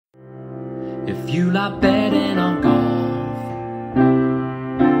If you like betting on golf,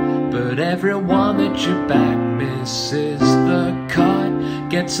 but everyone that you back misses the cut,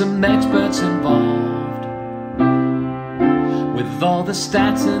 get some experts involved with all the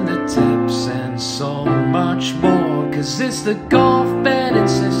stats and the tips and so much more. Cause it's the golf betting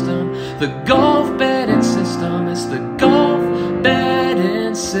system, the golf betting system, it's the golf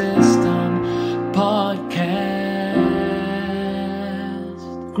betting system podcast.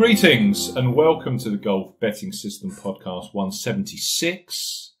 Greetings and welcome to the Golf Betting System Podcast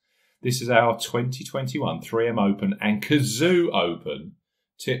 176. This is our 2021 3M Open and Cazoo Open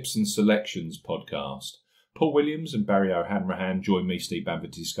Tips and Selections podcast. Paul Williams and Barry O'Hanrahan join me, Steve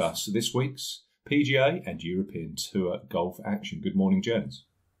Bamford, to discuss this week's PGA and European Tour golf action. Good morning, gents.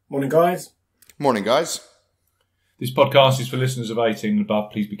 Morning, guys. Morning, guys. This podcast is for listeners of 18 and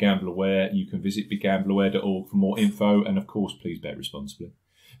above. Please be gamble aware. You can visit begambleaware.org for more info, and of course, please bet responsibly.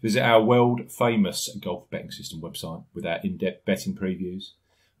 Visit our world-famous golf betting system website with our in-depth betting previews,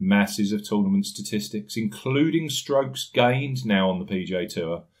 masses of tournament statistics, including strokes gained now on the PGA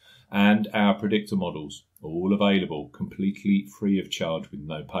Tour, and our predictor models, all available completely free of charge with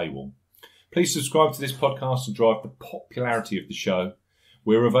no paywall. Please subscribe to this podcast to drive the popularity of the show.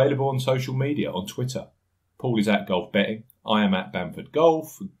 We're available on social media, on Twitter. Paul is at Golf Betting. I am at Bamford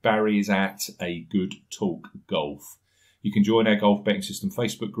Golf. Barry is at A Good Talk Golf. You can join our Golf Betting System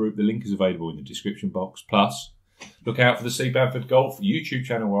Facebook group. The link is available in the description box. Plus, look out for the C. Bamford Golf YouTube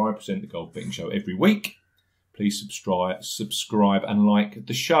channel where I present the Golf Betting Show every week. Please subscribe and like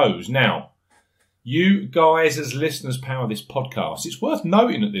the shows. Now, you guys as listeners power this podcast. It's worth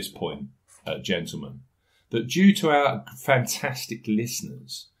noting at this point, gentlemen, that due to our fantastic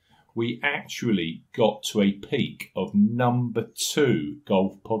listeners, we actually got to a peak of number 2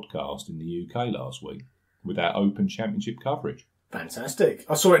 golf podcast in the UK last week with our Open Championship coverage. Fantastic.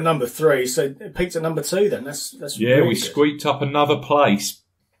 I saw it number 3, so it peaked at number 2 then. That's yeah, really we good. Squeaked up another place.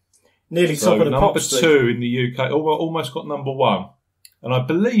 Nearly So top of the number pops. 2 in the UK, almost got number 1. And I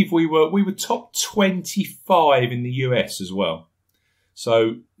believe we were top 25 in the US as well.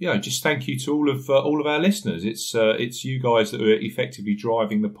 So, just thank you to all of our listeners. It's you guys that are effectively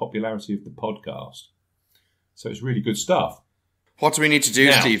driving the popularity of the podcast. So it's really good stuff. What do we need to do,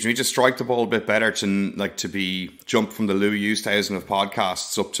 Now, Steve? Do we just strike the ball a bit better to be jump from the Louis Oosthuizen of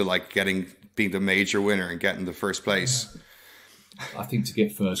podcasts up to being the major winner and getting the first place? I think to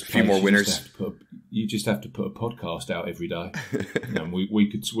get first place, few more winners. You just have to put a podcast out every day. And we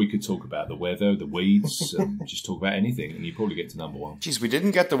could talk about the weather, the weeds, just talk about anything, and you probably get to number 1. Jeez, we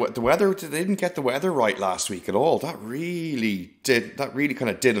didn't get the weather. They didn't get the weather right last week at all. That really kind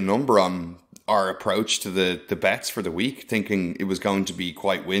of did a number on our approach to the bets for the week, thinking it was going to be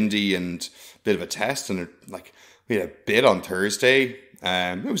quite windy and a bit of a test. And we had a bit on Thursday.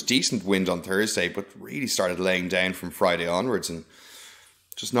 It was decent wind on Thursday, but really started laying down from Friday onwards, and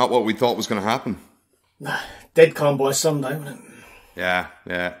just not what we thought was going to happen. Dead calm by Sunday, wasn't it? Yeah.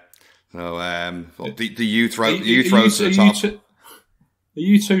 So the youth rose to the top. Are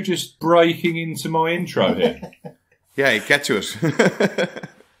you two just breaking into my intro here? Yeah, get to it.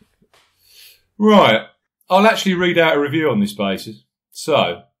 Right. I'll actually read out a review on this basis.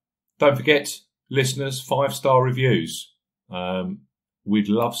 So, don't forget, listeners, 5-star reviews. We'd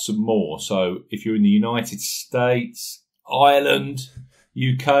love some more. So, if you're in the United States, Ireland,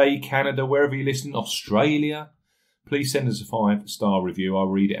 UK, Canada, wherever you listen, Australia, please send us a 5-star review. I'll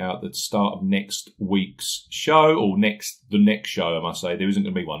read it out at the start of next week's show, or the next show, I must say. There isn't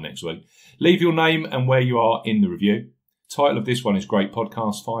going to be one next week. Leave your name and where you are in the review. Title of this one is Great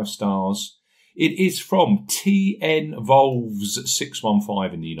Podcast, 5 stars. It is from TN Volves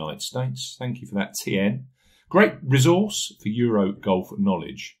 615 in the United States. Thank you for that, TN. Great resource for Euro golf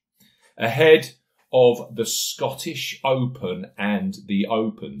knowledge. Ahead of the Scottish Open and the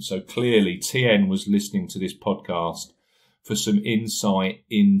Open. So clearly TN was listening to this podcast for some insight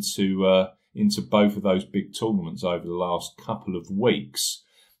into both of those big tournaments over the last couple of weeks.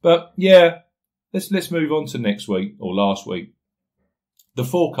 But yeah, let's move on to next week or last week. The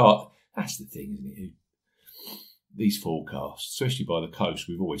forecast. That's the thing, isn't it? These forecasts, especially by the coast,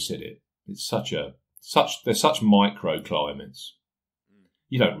 we've always said it. It's they're such microclimates.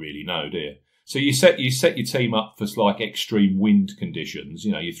 You don't really know, do you? So you set your team up for like extreme wind conditions.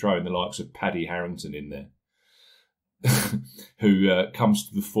 You're throwing the likes of Paddy Harrington in there, who comes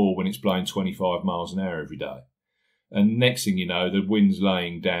to the fore when it's blowing 25 miles an hour every day. And next thing you know, the wind's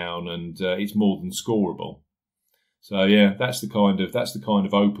laying down and it's more than scoreable. So yeah, that's the kind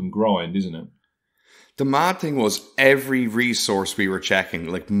of open grind, isn't it? The mad thing was every resource we were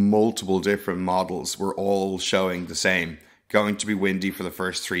checking, like multiple different models, were all showing the same. going to be windy for the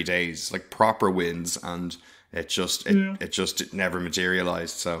first 3 days, like proper winds, and it just never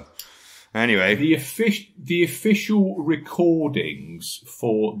materialized. So anyway, the official recordings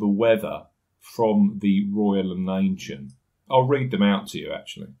for the weather from the Royal and Ancient, I'll read them out to you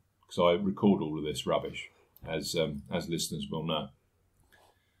actually, because I record all of this rubbish, as listeners will know.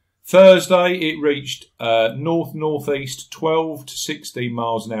 Thursday, it reached north-northeast 12 to 16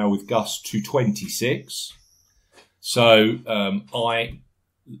 miles an hour with gusts to 26. So I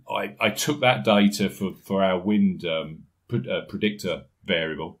took that data for our wind predictor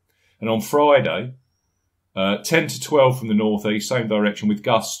variable. And on Friday, 10 to 12 from the northeast, same direction with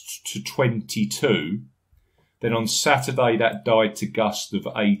gusts to 22. Then on Saturday, that died to gusts of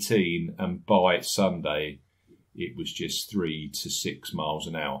 18. And by Sunday, it was just 3 to 6 miles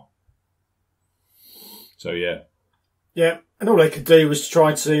an hour. So, yeah. Yeah, and all they could do was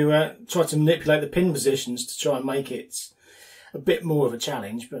try to manipulate the pin positions to try and make it a bit more of a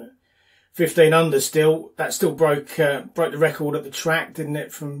challenge. But 15 under that still broke the record at the track, didn't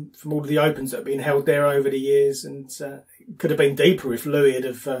it? From all of the opens that have been held there over the years, and it could have been deeper if Louis had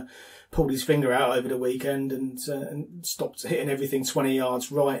have pulled his finger out over the weekend and stopped hitting everything 20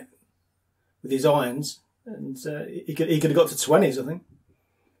 yards right with his irons, and he could have got to 20s, I think.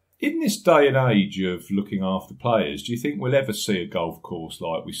 In this day and age of looking after players, do you think we'll ever see a golf course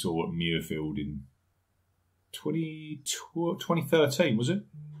like we saw at Muirfield in 2013, was it?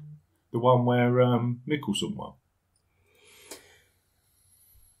 The one where Mickelson won.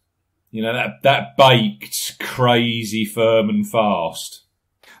 You know, that baked, crazy, firm and fast.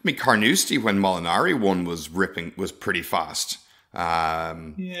 I mean, Carnoustie, when Molinari won, was pretty fast.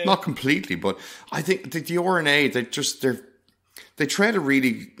 Not completely, but I think the R&A, they tread a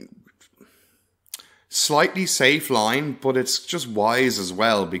really slightly safe line, but it's just wise as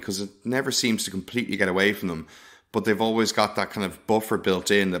well because it never seems to completely get away from them. But they've always got that kind of buffer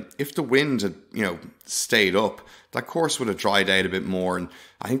built in that if the wind had, stayed up, that course would have dried out a bit more. And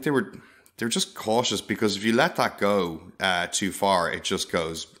I think they're just cautious because if you let that go too far, it just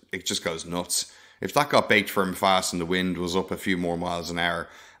goes nuts. If that got baked firm fast and the wind was up a few more miles an hour,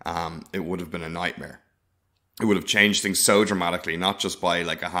 it would have been a nightmare. It would have changed things so dramatically, not just by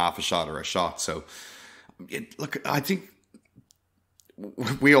like a half a shot or a shot. So, I think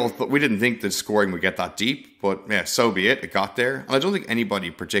we didn't think the scoring would get that deep, but yeah, so be it. It got there, and I don't think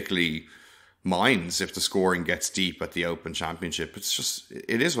anybody particularly minds if the scoring gets deep at the Open Championship.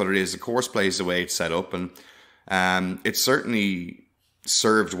 It is what it is. The course plays the way it's set up, and it certainly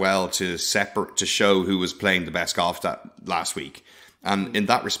served well to show who was playing the best golf that last week. And in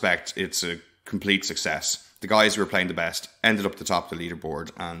that respect, it's a complete success. The guys who were playing the best ended up at the top of the leaderboard,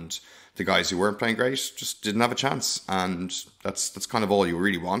 and the guys who weren't playing great just didn't have a chance. And that's kind of all you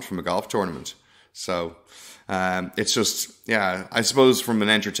really want from a golf tournament. So it's just, I suppose from an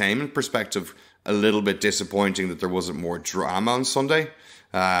entertainment perspective, a little bit disappointing that there wasn't more drama on Sunday.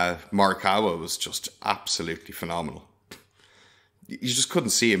 Morikawa was just absolutely phenomenal. You just couldn't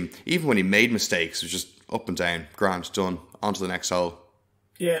see him. Even when he made mistakes, it was just up and down, grand, done, on to the next hole.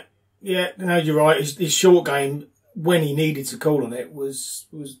 Yeah, no, you're right. His short game, when he needed to call on it, was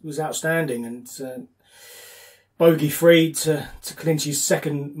outstanding. And bogey free to clinch his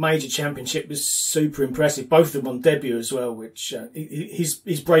second major championship was super impressive. Both of them on debut as well, which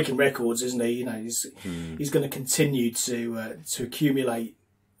he's breaking records, isn't he? He's going to continue to accumulate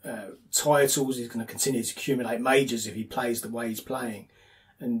titles. He's going to continue to accumulate majors if he plays the way he's playing.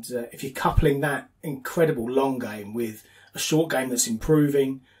 And if you're coupling that incredible long game with a short game that's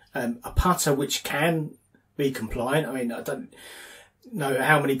improving, a putter which can be compliant. I mean, I don't know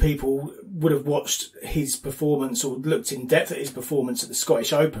how many people would have watched his performance or looked in depth at his performance at the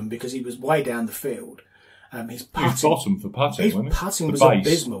Scottish Open because he was way down the field. His putting, he was bottom for putting. His putting was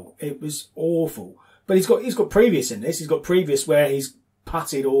abysmal. It was awful. But he's got previous in this. He's got previous where he's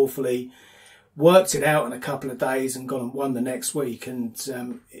putted awfully, worked it out in a couple of days and gone and won the next week. And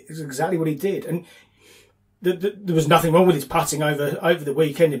it's exactly what he did. And there was nothing wrong with his putting over the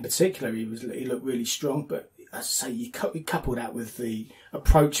weekend in particular. He looked really strong, but as I say, you couple that with the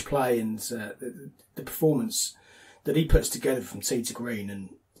approach play and the performance that he puts together from tee to green, and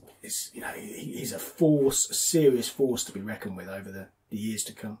he's a serious force to be reckoned with over the years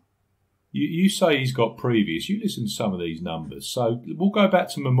to come. You say he's got previous. You listen to some of these numbers. So we'll go back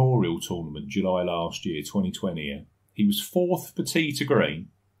to Memorial Tournament, July last year, 2020. Yeah? He was 4th for tee to green,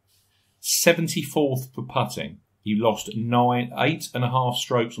 74th for putting. He lost 8.5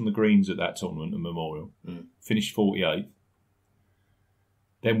 strokes on the greens at that tournament at Memorial. Finished 48th.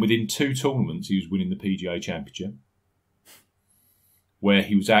 Then within 2 tournaments, he was winning the PGA Championship, where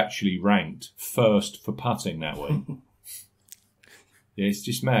he was actually ranked 1st for putting that week. Yeah, it's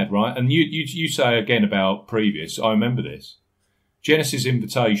just mad, right? And you say again about previous. I remember this. Genesis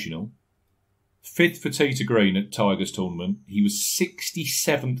Invitational, 5th for tee to green at Tigers tournament. He was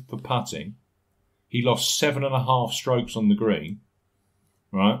 67th for putting. He lost 7.5 strokes on the green.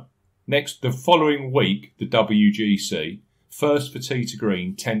 Right. The following week, the WGC, 1st for tee to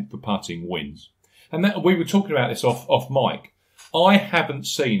green, 10th for putting, wins. And we were talking about this off mic. I haven't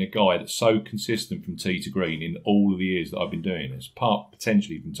seen a guy that's so consistent from tee to green in all of the years that I've been doing this, apart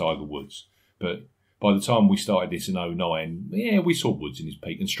potentially from Tiger Woods. But by the time we started this in 2009, yeah, we saw Woods in his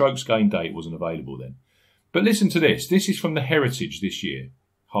peak, and strokes gained date wasn't available then. But listen to this. This is from the Heritage this year,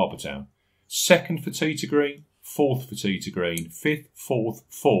 Harbour Town. 2nd for tee to green, 4th for tee to green, 5th, 4th,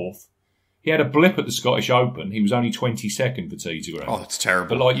 4th. He had a blip at the Scottish Open. He was only 22nd for tee to green. Oh, that's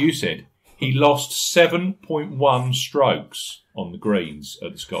terrible. But like you said, he lost 7.1 strokes on the greens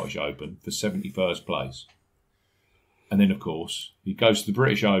at the Scottish Open for 71st place. And then, of course, he goes to the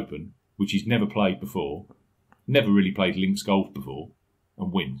British Open, which he's never played before, never really played links golf before,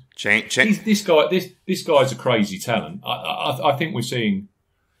 and wins. This guy's a crazy talent. I think we're seeing...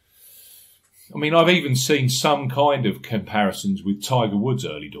 I mean, I've even seen some kind of comparisons with Tiger Woods'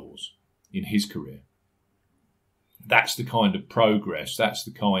 early doors in his career. That's the kind of progress, that's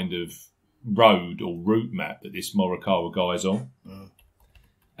the kind of road or route map that this Morikawa guy's on.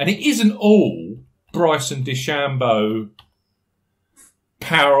 And it isn't all Bryson DeChambeau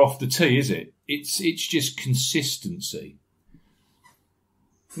power off the tee, is it? It's just consistency.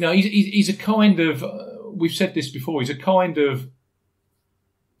 Now, he's a kind of, we've said this before, he's a kind of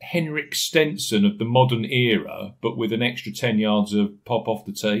Henrik Stenson of the modern era, but with an extra 10 yards of pop off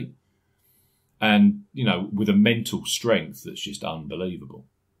the tee. And, with a mental strength that's just unbelievable.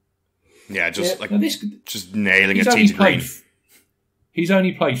 Yeah, just nailing a tee to green. He's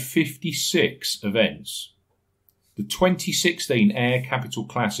only played 56 events. The 2016 Air Capital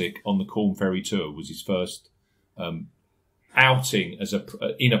Classic on the Corn Ferry Tour was his first outing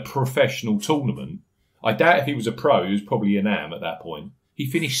in a professional tournament. I doubt if he was a pro. He was probably an am at that point. He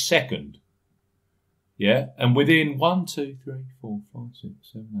finished 2nd. Yeah, and within 1, 2, 3, 4, 5, 6,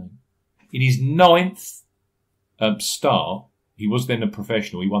 7, 8. In his 9th start, he was then a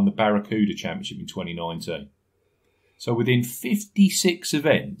professional. He won the Barracuda Championship in 2019. So within 56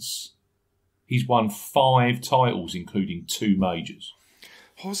 events, he's won 5 titles, including 2 majors.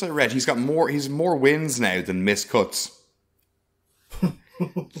 What was I read? He's more wins now than missed cuts. Well,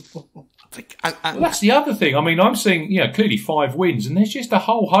 that's the other thing. I mean, I'm seeing, clearly 5 wins, and there's just a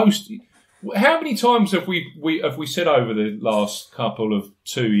whole host. How many times have we said over the last couple of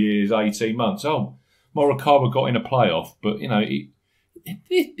 2 years, 18 months, Morikawa got in a playoff, but,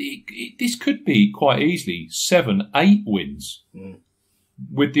 this could be quite easily 7, 8 wins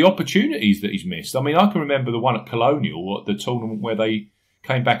with the opportunities that he's missed. I mean, I can remember the one at Colonial, at the tournament where they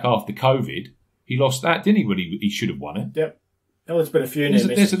came back after COVID. He lost that, didn't he? When he should have won it. Yep. Oh, there's been a few.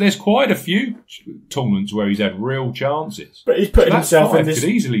 There's quite a few tournaments where he's had real chances. But he's putting himself in this. Could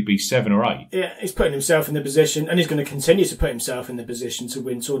easily be 7 or 8. Yeah, he's putting himself in the position, and he's going to continue to put himself in the position to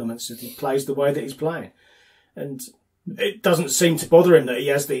win tournaments if he plays the way that he's playing. And it doesn't seem to bother him that he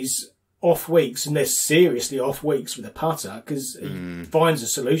has these off weeks, and they're seriously off weeks with a putter, because he finds a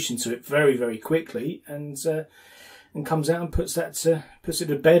solution to it very, very quickly, and comes out and puts it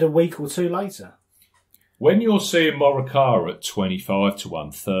to bed a week or 2 later. When you're seeing Morikawa at 25 to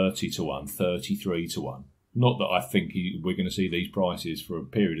 1, 30 to 1, 33 to 1, not that I think we're going to see these prices for a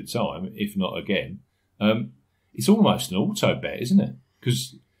period of time, if not again, it's almost an auto bet, isn't it?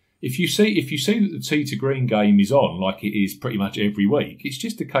 Because if you see that the tee to green game is on like it is pretty much every week, it's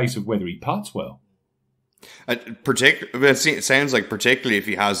just a case of whether he putts well. It sounds like particularly if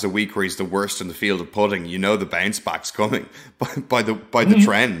he has the week where he's the worst in the field of putting, the bounce back's coming by the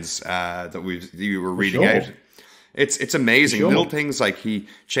trends that you were reading out. It's amazing. Sure. Little things like he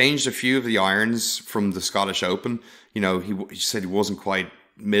changed a few of the irons from the Scottish Open. He said he wasn't quite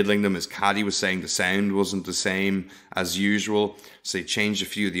middling them. His caddy was saying the sound wasn't the same as usual, so he changed a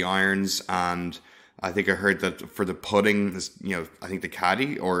few of the irons. And I think I heard that for the putting, I think the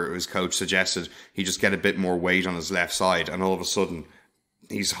caddy or his coach suggested he just get a bit more weight on his left side, and all of a sudden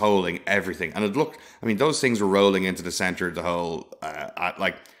he's holding everything. And those things were rolling into the centre of the hole at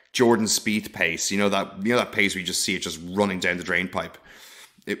like Jordan Spieth pace. That pace where you just see it just running down the drain pipe.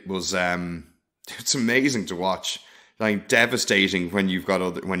 It was it's amazing to watch. Like devastating when you've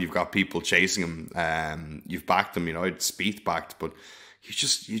got people chasing him. You've backed them, it's Spieth backed, but you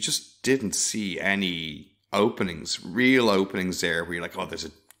just didn't see any real openings there where you're like, there's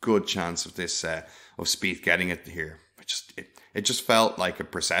a good chance of this of Spieth getting it here. It just felt like a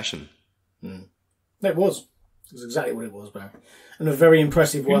procession. It was. That's exactly what it was, Barry. And a very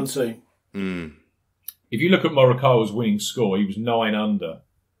impressive one too. Mm. If you look at Morikawa's winning score, he was 9 under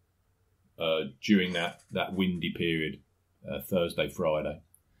during that windy period, Thursday, Friday.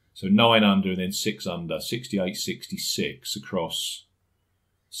 So 9 under and then 6 under, 68, 66 across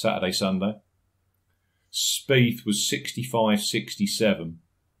Saturday, Sunday. Spieth was 65, 67.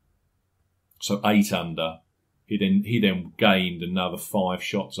 So 8 under. He then gained another 5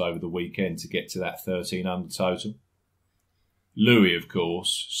 shots over the weekend to get to that 13 under total. Louis, of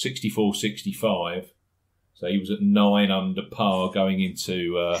course, 64, 65. So he was at 9 under par going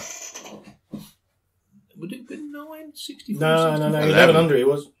into... would it have been 9? 64? No, 11 under he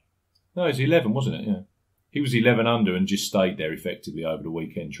was. No, it was 11, wasn't it? Yeah. He was 11 under and just stayed there effectively over the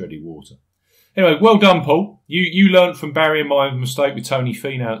weekend, treading water. Anyway, well done, Paul. You learnt from Barry and my mistake with Tony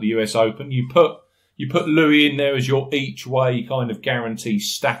Finau at the US Open. You put Louis in there as your each way kind of guarantee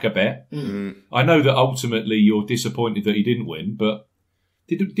stacker bet. Mm. I know that ultimately you're disappointed that he didn't win, but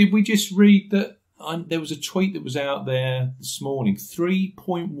did we just read that there was a tweet that was out there this morning?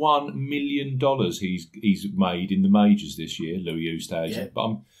 $3.1 million he's made in the majors this year, Louis Oosthuizen. Yeah.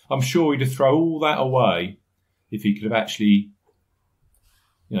 But I'm sure he'd have thrown all that away if he could have actually,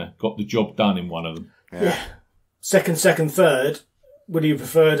 got the job done in one of them. Yeah. Second, third. Would you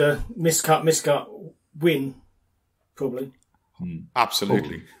prefer a miscut win? Probably.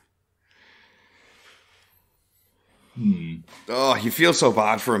 Absolutely. Hmm. Oh, you feel so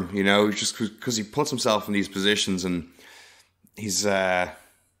bad for him, just because he puts himself in these positions and he's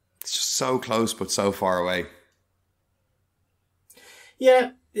just so close but so far away.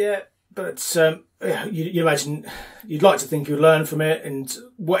 Yeah, but it's, you imagine you'd like to think you'll learn from it, and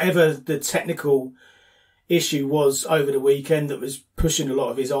whatever the technical issue was over the weekend that was pushing a lot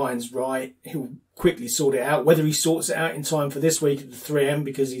of his irons right, he'll quickly sort it out. Whether he sorts it out in time for this week at the 3M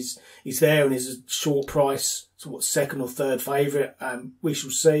because he's there and is a short price, second or third favourite, we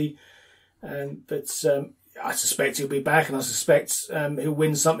shall see. But I suspect he'll be back, and I suspect he'll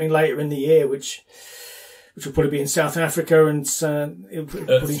win something later in the year, which will probably be in South Africa, and he'll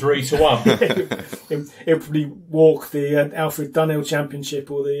probably, 3-1. he'll probably walk the Alfred Dunhill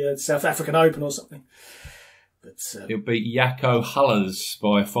Championship or the South African Open or something. But He'll beat Jaco Hullers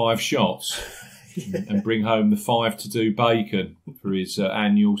by 5 shots and bring home the 5-2 bacon for his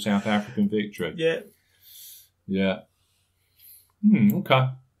annual South African victory. Yeah. Okay.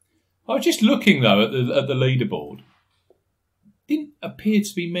 I was just looking though at the leaderboard. Didn't appear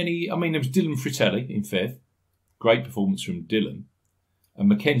to be many. I mean, there was Dylan Fratelli in 5th. Great performance from Dylan. And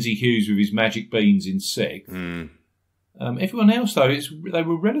Mackenzie Hughes with his magic beans in 6th. Everyone else though, they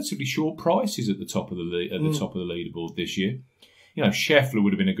were relatively short prices at the top of the top of the leaderboard this year. Scheffler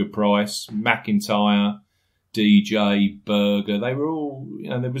would have been a good price. McIntyre, DJ, Berger, they were all.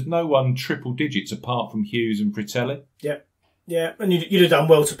 There was no one triple digits apart from Hughes and Fratelli. Yeah, and you'd have done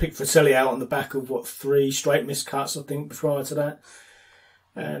well to pick Fratelli out on the back of 3 straight miscuts, I think, prior to that.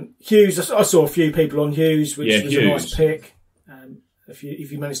 Hughes, I saw a few people on Hughes, which was a nice pick. If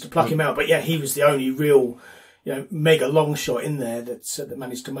you managed to pluck him out, but he was the only real, mega long shot in there that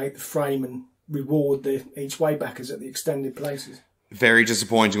managed to make the frame and reward the each way backers at the extended places. Very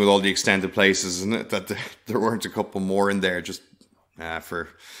disappointing with all the extended places, isn't it? That there weren't a couple more in there. Just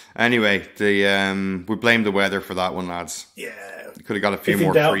anyway, we blame the weather for that one, lads. Yeah, you could have got a few if in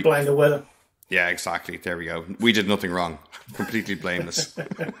more. Doubt, blame the weather. Yeah, exactly. There we go. We did nothing wrong. Completely blameless.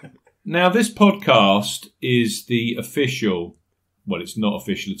 Now, this podcast is the official. Well, it's not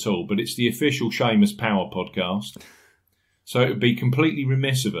official at all, but it's the official Seamus Power podcast. So it would be completely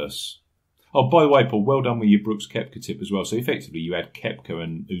remiss of us. Oh, by the way, Paul, well done with your Brooks Koepka tip as well. So effectively, you had Koepka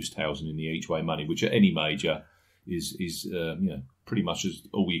and Oosthuizen in the each way money, which at any major is pretty much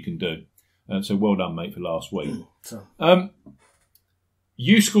all you can do. So well done, mate, for last week.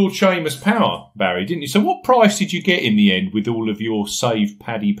 You scored Seamus Power, Barry, didn't you? So what price did you get in the end with all of your saved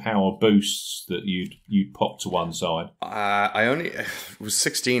Paddy Power boosts that you'd popped to one side? It was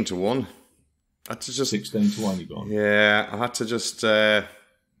 16-1. I had to just 16-1 you got. Yeah, I had to just.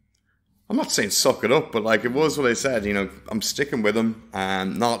 I'm not saying suck it up, but it was what I said. I'm sticking with him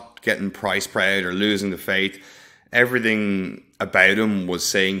and not getting price proud or losing the faith. Everything about him was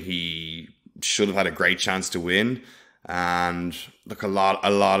saying he should have had a great chance to win. And look, a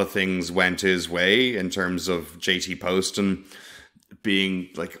lot of things went his way in terms of JT Poston being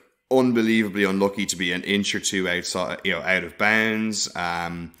unbelievably unlucky to be an inch or two outside, out of bounds.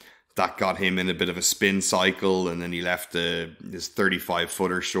 That got him in a bit of a spin cycle, and then he left his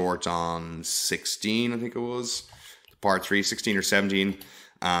 35-footer short on 16, I think it was, par 3, 16 or 17,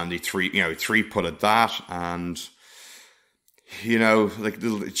 and he three-putted that, and you know, like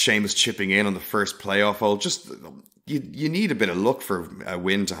little Seamus chipping in on the first playoff hole. Just you need a bit of luck for a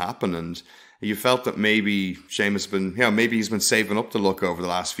win to happen, and you felt that maybe Seamus been, maybe he's been saving up the luck over the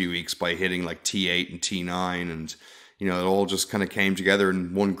last few weeks by hitting like T8 and T9, and you know, it all just kind of came together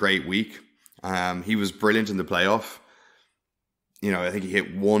in one great week. He was brilliant in the playoff. You know, I think he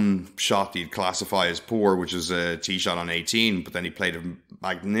hit one shot he'd classify as poor, which is a tee shot on 18, but then he played a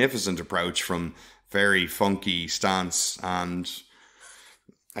magnificent approach from very funky stance, and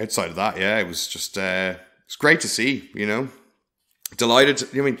outside of that, it was just it's great to see, you know. Delighted.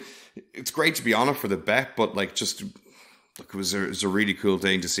 I mean, it's great to be on it for the bet, but like, just look, it was a really cool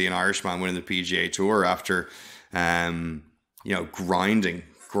thing to see an Irishman winning the PGA Tour after grinding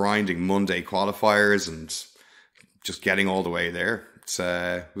Monday qualifiers and just getting all the way there.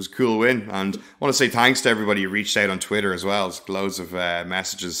 It was a cool win, and I want to say thanks to everybody who reached out on Twitter as well. It's loads of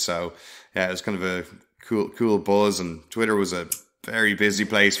messages, so yeah, it was kind of a cool buzz, and Twitter was a very busy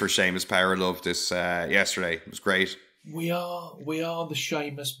place for Seamus Power Love this yesterday. It was great. We are the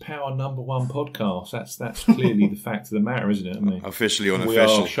Seamus Power #1 podcast. That's clearly the fact of the matter, isn't it? I mean, officially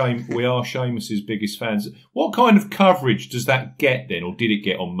unofficial. We are Seamus's biggest fans. What kind of coverage does that get then, or did it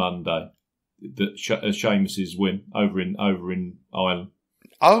get on Monday? That Seamus's win over in Ireland.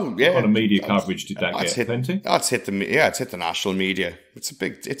 Oh yeah, what kind of media coverage did that get? Plenty. It's hit the national media. It's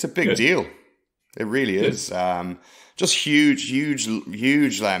a big deal. It really is. Just huge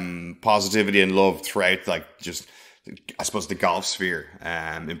positivity and love throughout, like, just, I suppose, the golf sphere,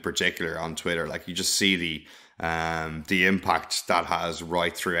 in particular on Twitter. Like, you just see the impact that has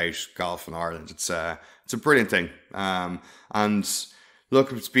right throughout golf in Ireland. It's a brilliant thing. And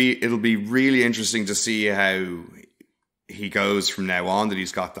look, it'll be really interesting to see how he goes from now on, that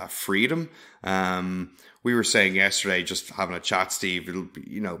he's got that freedom. We were saying yesterday, just having a chat, Steve, it'll be,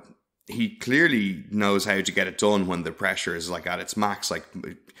 you know, he clearly knows how to get it done when the pressure is like at its max, like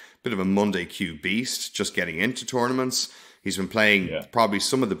a bit of a Monday Q beast, just getting into tournaments. He's been playing probably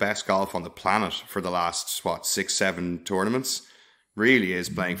some of the best golf on the planet for the last, 6-7 tournaments. Really is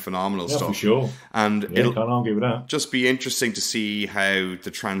playing phenomenal stuff. For sure. And can't argue with that. Just be interesting to see how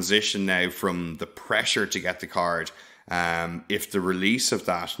the transition now from the pressure to get the card, if the release of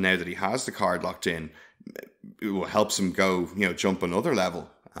that, now that he has the card locked in, it will help him go, jump another level.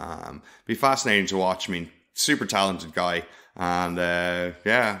 Be fascinating to watch. I mean, super talented guy, and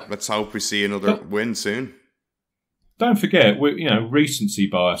let's hope we see another win soon. Don't forget, recency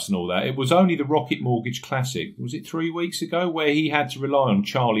bias and all that. It was only the Rocket Mortgage Classic, was it 3 weeks ago, where he had to rely on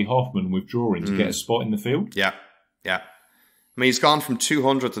Charlie Hoffman withdrawing to get a spot in the field? Yeah. I mean, he's gone from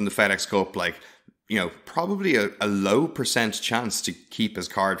 200th in the FedEx Cup, like, probably a low % chance to keep his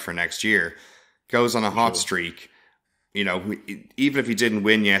card for next year. Goes on a hot streak. Even if he didn't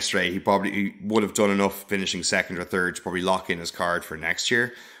win yesterday, he would have done enough finishing second or third to probably lock in his card for next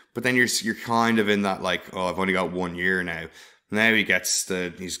year. But then you're kind of in that, like, I've only got 1 year now. Now he gets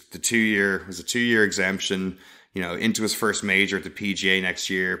he's the 2 year, there's a 2 year exemption, into his first major at the PGA next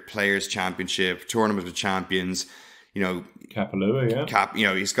year, Players Championship, Tournament of Champions, Kapalua,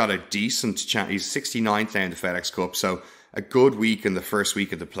 yeah. He's got a decent chance. He's 69th now in the FedEx Cup, so a good week in the first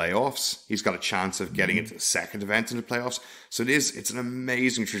week of the playoffs. He's got a chance of getting into the second event in the playoffs. So it's an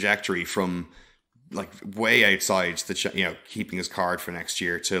amazing trajectory from, like, way outside the, keeping his card for next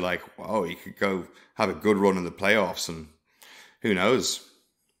year to, like, wow, he could go have a good run in the playoffs, and who knows?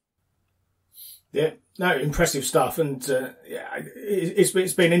 Yeah, no, impressive stuff, and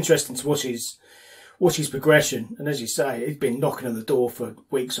it's been interesting to watch his progression. And as you say, he's been knocking on the door for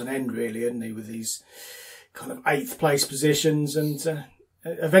weeks on end, really, hasn't he, with these kind of 8th place positions, and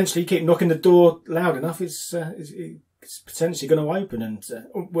eventually keep knocking the door loud enough, it's potentially going to open. And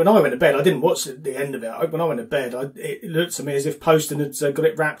when I went to bed, I didn't watch the end of it. When I went to bed, it looked to me as if Poston had got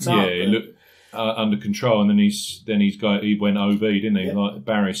it wrapped up. Yeah, it looked under control, and then he went OV, didn't he? Yeah. Like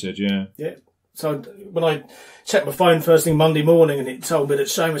Barry said, yeah. Yeah. So when I checked my phone first thing Monday morning and it told me that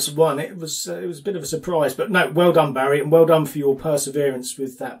Seamus had won, it was a bit of a surprise. But no, well done, Barry, and well done for your perseverance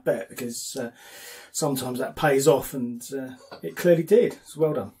with that bet, because sometimes that pays off, and it clearly did. So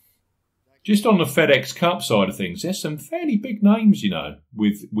well done. Just on the FedEx Cup side of things, there's some fairly big names,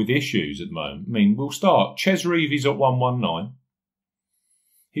 with issues at the moment. I mean, we'll start. Ches Reeves at 119.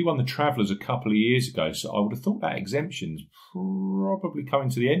 He won the Travellers a couple of years ago, so I would have thought that exemption's probably coming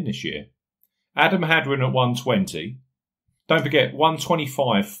to the end this year. Adam Hadwin at 120. Don't forget,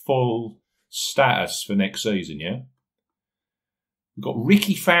 125 full status for next season, yeah? We've got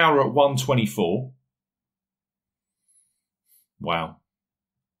Ricky Fowler at 124. Wow.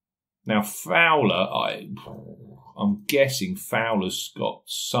 Now, Fowler, I'm guessing Fowler's got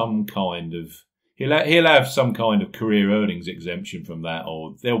some kind of... He'll have some kind of career earnings exemption from that,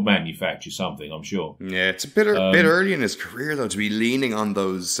 or they'll manufacture something, I'm sure. Yeah, it's a bit early in his career, though, to be leaning on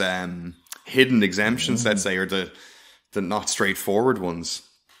those hidden exemptions, let's say, or the not straightforward ones.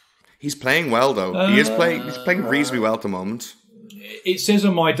 He's playing well, though. He's playing reasonably well at the moment. It says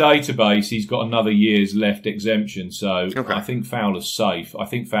on my database he's got another year's left exemption, so Okay. I think Fowler's safe.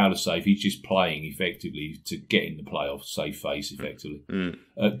 He's just playing effectively to get in the playoffs, save face effectively.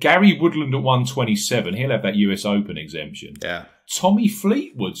 Gary Woodland at 127, he'll have that US Open exemption. Yeah. Tommy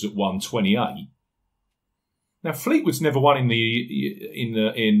Fleetwood's at 128. Now Fleetwood's never won in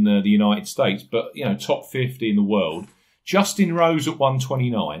the United States, but top 50 in the world. Justin Rose at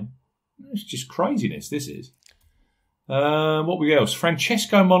 129. It's just craziness. This is. What we else?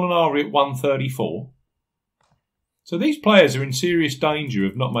 Francesco Molinari at 134. So these players are in serious danger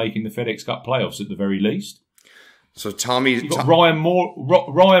of not making the FedEx Cup playoffs at the very least. So Tommy... You've got Ryan Moore.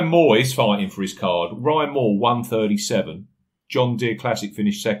 Ryan Moore is fighting for his card. Ryan Moore, 137. John Deere Classic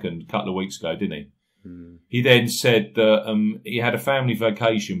finished second a couple of weeks ago, didn't he? He then said that he had a family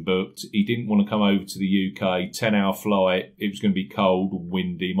vacation booked. He didn't want to come over to the UK. 10-hour flight. It was going to be cold and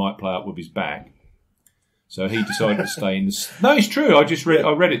windy. He might play up with his back. So he decided to stay in the... No, it's true. I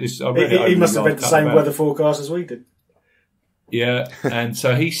read it. He must have read the same weather forecast as we did. Yeah, and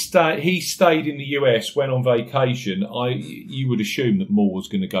so he stayed in the US, went on vacation. You would assume that Moore was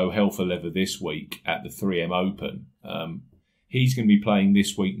going to go hell for leather this week at the 3M Open. He's going to be playing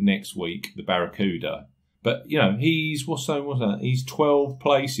this week, next week, the Barracuda. But, he's 12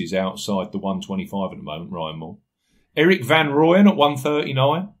 places outside the 125 at the moment, Ryan Moore. Eric Van Rooyen at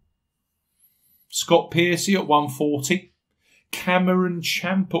 139. Scott Piercy at 140. Cameron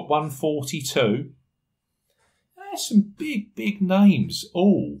Champ at 142. There's some big names.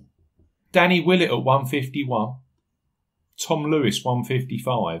 All. Danny Willett at 151. Tom Lewis,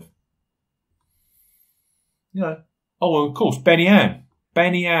 155. Oh, and of course, Benny Ann.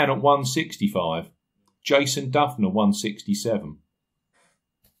 Benny Ann at 165. Jason Duffner, 167.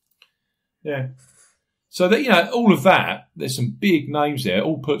 Yeah. So that all of that, there's some big names there.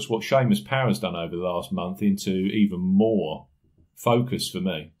 All puts what Seamus Power's done over the last month into even more focus for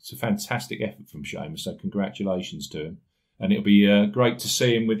me. It's a fantastic effort from Seamus, so congratulations to him. And it'll be great to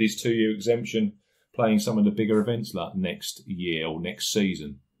see him with his 2-year exemption playing some of the bigger events like next year or next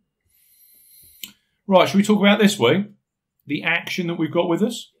season. Right, shall we talk about this week? The action that we've got with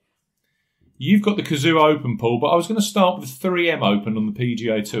us? You've got the Cazoo Open, Paul, but I was going to start with the 3M Open on the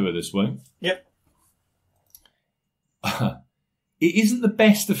PGA Tour this week. Yep. It isn't the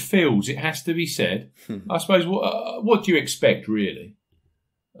best of fields, it has to be said. I suppose, what do you expect, really?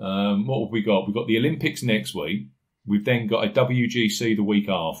 What have we got? We've got the Olympics next week. We've then got a WGC the week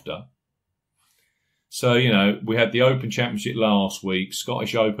after. So, we had the Open Championship last week,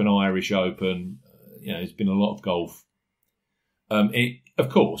 Scottish Open, Irish Open. There's been a lot of golf. Of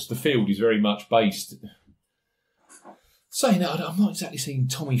course, the field is very much based... Saying that, I'm not exactly seeing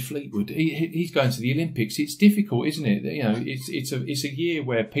Tommy Fleetwood. He's going to the Olympics. It's difficult, isn't it? It's a year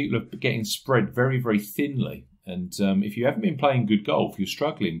where people are getting spread very, very thinly. And if you haven't been playing good golf, you're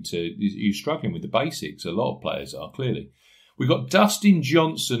struggling with the basics. A lot of players are, clearly. We've got Dustin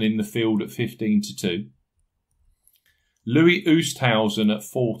Johnson in the field at 15-2. Louis Oosthuizen at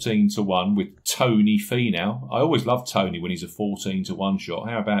 14-1 with Tony Finau. I always love Tony when he's a 14-1 shot.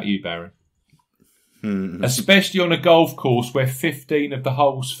 How about you, Barry? Especially on a golf course where 15 of the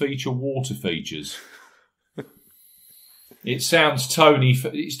holes feature water features. It sounds Tony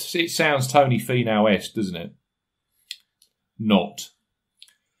Finau-esque, doesn't it? Not.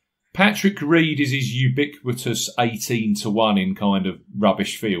 Patrick Reed is his ubiquitous 18-1 in kind of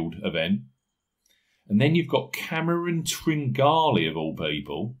rubbish field event. And then you've got Cameron Tringali, of all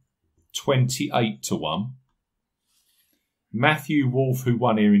people, 28-1. Matthew Wolff, who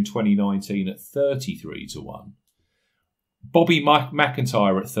won here in 2019 at 33-1. Bobby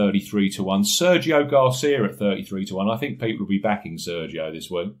McIntyre at 33-1. Sergio Garcia at 33-1. I think people will be backing Sergio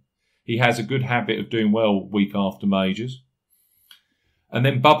this week. He has a good habit of doing well week after majors. And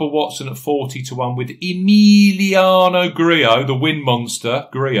then Bubba Watson at 40-1 with Emiliano Grillo, the win monster,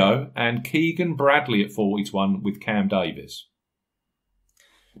 Grillo, and Keegan Bradley at 40-1 with Cam Davis.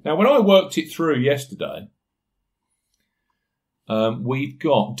 Now, when I worked it through yesterday, we've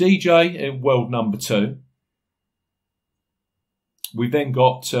got DJ in world number 2. We've then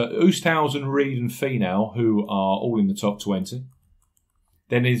got Oosthuizen, Reed and Finau, who are all in the top 20.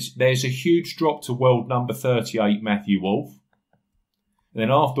 Then there's a huge drop to world number 38, Matthew Wolff. And then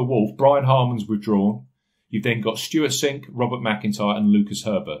after Wolff, Brian Harman's withdrawn. You've then got Stuart Sink, Robert McIntyre and Lucas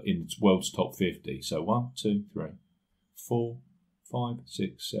Herbert in the world's top 50. So 1, 2, 3, 4, 5,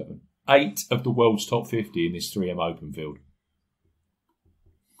 6, 7, 8 of the world's top 50 in this 3M Open field.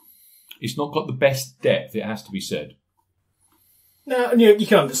 It's not got the best depth, it has to be said. No, and you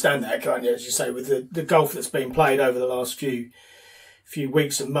can understand that, can't you? As you say, with the golf that's been played over the last few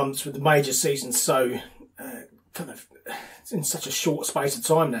weeks and months, with the major season so it's in such a short space of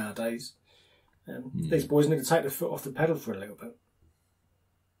time nowadays. These boys need to take their foot off the pedal for a little bit.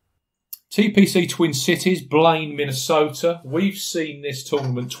 TPC Twin Cities, Blaine, Minnesota. We've seen this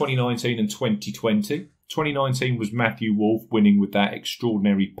tournament 2019 and 2020. 2019 was Matthew Wolff winning with that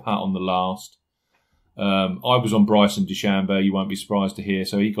extraordinary putt on the last. I was on Bryson DeChambeau, you won't be surprised to hear,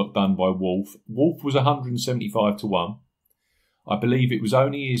 so he got done by Wolff. Wolff was 175 to 1. I believe it was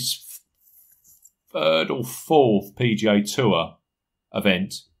only his third or fourth PGA Tour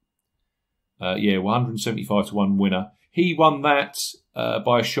event. 175 to 1 winner. He won that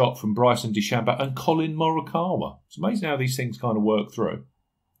by a shot from Bryson DeChambeau and Colin Morikawa. It's amazing how these things kind of work through.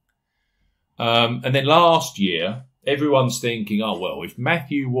 And then last year, everyone's thinking, oh, well, if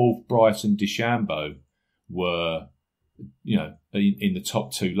Matthew Wolff, Bryson DeChambeau were, in the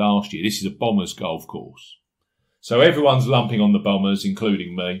top 2 last year, this is a Bombers golf course. So everyone's lumping on the Bombers,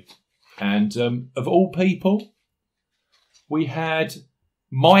 including me. And of all people, we had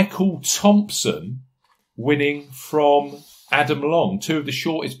Michael Thompson winning from Adam Long, 2 of the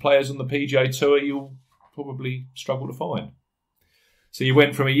shortest players on the PGA Tour you'll probably struggle to find. So you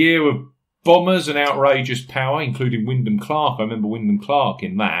went from a year of Bombers and outrageous power, including Wyndham Clark. I remember Wyndham Clark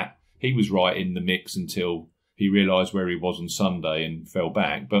in that. He was right in the mix until he realised where he was on Sunday and fell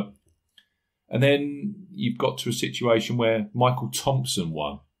back. And then you've got to a situation where Michael Thompson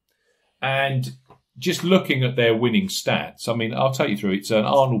won. And just looking at their winning stats, I mean, I'll take you through. It's an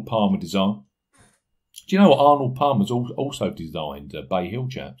Arnold Palmer design. Do you know what? Arnold Palmer's also designed Bay Hill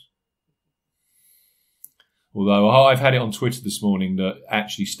chaps. Although I've had it on Twitter this morning that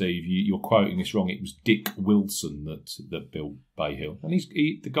actually, Steve, you're quoting this wrong. It was Dick Wilson that built Bay Hill. And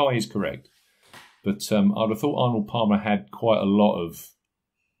the guy is correct. But I'd have thought Arnold Palmer had quite a lot of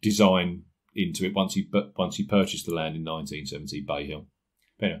design into it once he purchased the land in 1970, Bay Hill.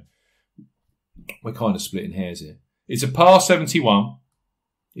 But anyway, we're kind of splitting hairs here. It's a par 71.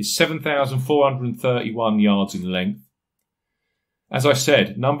 It's 7,431 yards in length. As I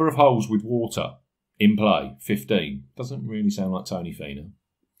said, number of holes with water in play, 15. Doesn't really sound like Tony Finau.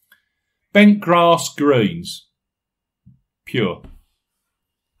 Bent grass greens, pure.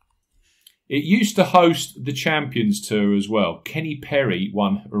 It used to host the Champions Tour as well. Kenny Perry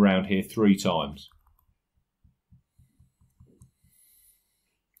won around here 3 times.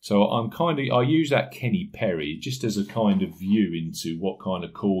 So I use that Kenny Perry just as a kind of view into what kind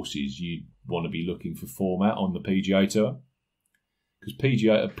of courses you want to be looking for format on the PGA Tour.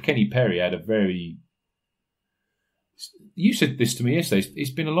 Because Kenny Perry had a very... You said this to me yesterday.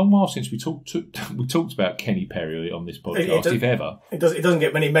 It's been a long while since we talked about Kenny Perry on this podcast, if ever. It doesn't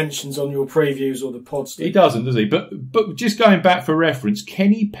get many mentions on your previews or the pods. He doesn't, does he? But just going back for reference,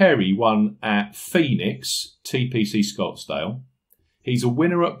 Kenny Perry won at Phoenix, TPC Scottsdale. He's a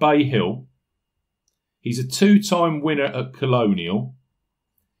winner at Bay Hill. He's a 2-time winner at Colonial.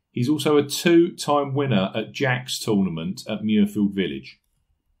 He's also a 2-time winner at Jack's tournament at Muirfield Village.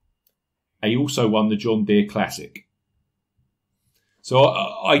 He also won the John Deere Classic. So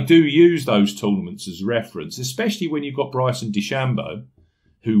I do use those tournaments as reference, especially when you've got Bryson DeChambeau,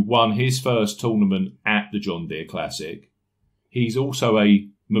 who won his first tournament at the John Deere Classic. He's also a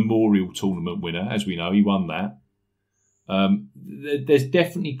Memorial Tournament winner, as we know. He won that. There's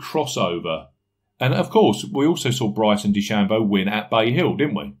definitely crossover. And, of course, we also saw Bryson DeChambeau win at Bay Hill,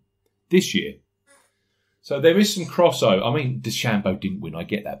 didn't we? This year. So there is some crossover. I mean, DeChambeau didn't win, I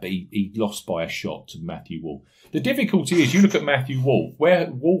get that, but he lost by a shot to Matthew Wolff. The difficulty is, you look at Matthew Wolff, where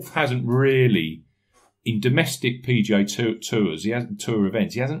Wolff hasn't really, in domestic PGA Tour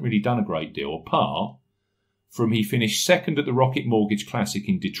events, he hasn't really done a great deal, apart from he finished second at the Rocket Mortgage Classic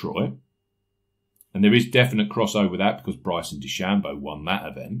in Detroit. And there is definite crossover with that because Bryson DeChambeau won that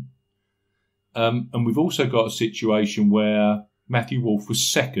event. And we've also got a situation where Matthew Wolff was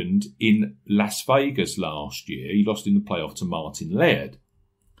second in Las Vegas last year. He lost in the playoff to Martin Laird.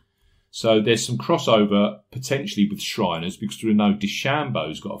 So there's some crossover potentially with Shriners because we know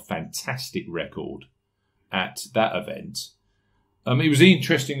DeChambeau's got a fantastic record at that event. It was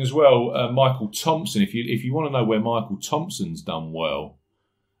interesting as well, Michael Thompson. If you want to know where Michael Thompson's done well,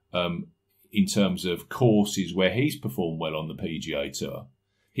 in terms of courses where he's performed well on the PGA Tour,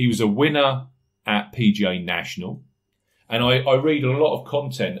 he was a winner at PGA National. And I read a lot of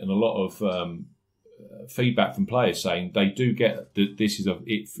content and a lot of feedback from players saying they do get that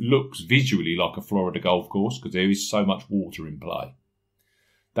it looks visually like a Florida golf course because there is so much water in play.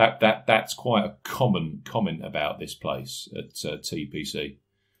 That's quite a common comment about this place at TPC,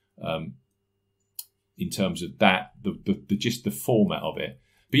 in terms of that the just the format of it.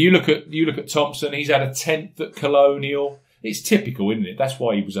 But you look at Thompson. He's had a 10th at Colonial. It's typical, isn't it? That's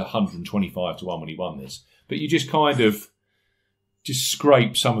why he was 125 to 1 when he won this. But you just kind of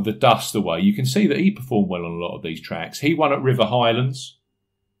scrape some of the dust away. You can see that he performed well on a lot of these tracks. He won at River Highlands,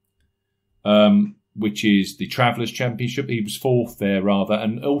 which is the Travellers' Championship. He was 4th there, rather,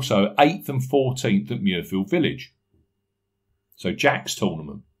 and also 8th and 14th at Muirfield Village. So Jack's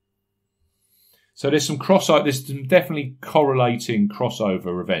tournament. So there's some definitely correlating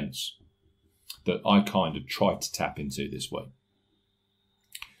crossover events that I kind of tried to tap into this week.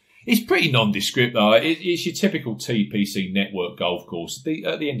 It's pretty nondescript, though. It's your typical TPC network golf course.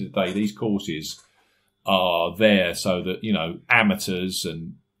 At the end of the day, these courses are there so that, you know, amateurs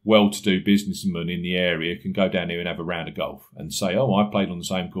and well-to-do businessmen in the area can go down here and have a round of golf and say, oh, I played on the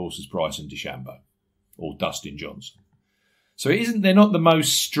same course as Bryson DeChambeau or Dustin Johnson. So they're not the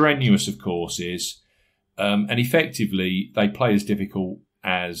most strenuous of courses, and effectively they play as difficult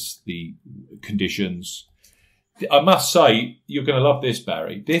as the conditions. I must say, you're going to love this,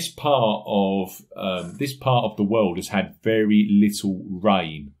 Barry. This part of the world has had very little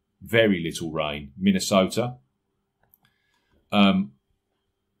rain. Minnesota,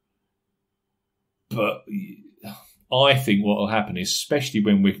 but I think what will happen is, especially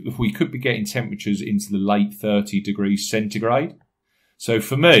when we could be getting temperatures into the late 30 degrees centigrade. So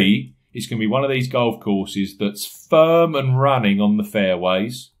for me, it's going to be one of these golf courses that's firm and running on the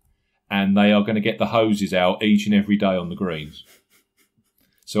fairways, and they are going to get the hoses out each and every day on the greens.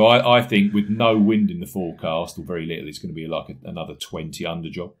 So I think with no wind in the forecast, or very little, it's going to be like another 20 under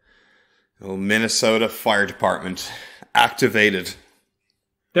job. Oh, Minnesota Fire Department activated.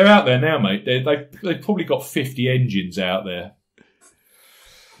 They're out there now, mate. They've probably got 50 engines out there.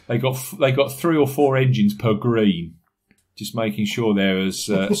 They got 3 or 4 engines per green, just making sure they're as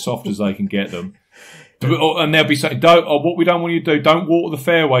soft as they can get them. And they'll be saying, what we don't want you to do, don't water the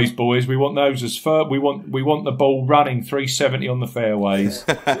fairways, boys. We want those as firm. We want the ball running 370 on the fairways,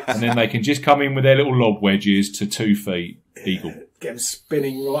 and then they can just come in with their little lob wedges to 2 feet eagle. Get them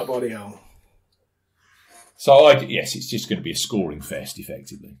spinning right by the hole. So yes, it's just going to be a scoring fest.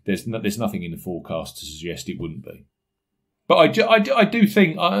 Effectively, there's nothing in the forecast to suggest it wouldn't be. But I do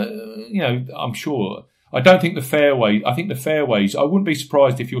think, I'm sure. I don't think the fairway. I think the fairways. I wouldn't be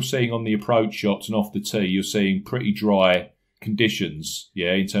surprised if you're seeing on the approach shots and off the tee, you're seeing pretty dry conditions.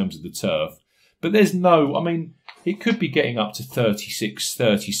 Yeah, in terms of the turf. But there's no. I mean, it could be getting up to 36,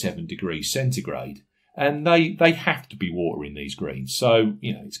 37 degrees centigrade, and they have to be watering these greens. So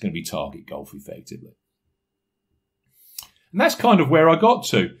it's going to be target golf effectively. And that's kind of where I got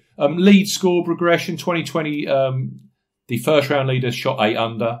to. Lead score progression, 2020, the first round leader shot 8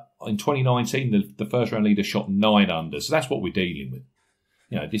 under. In 2019, the first round leader shot 9 under. So that's what we're dealing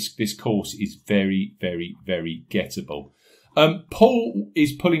with. This course is very, very, very gettable. Paul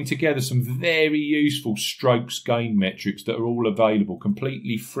is pulling together some very useful strokes gain metrics that are all available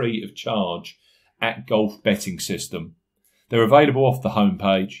completely free of charge at Golf Betting System. They're available off the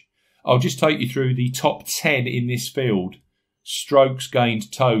homepage. I'll just take you through the top 10 in this field. Strokes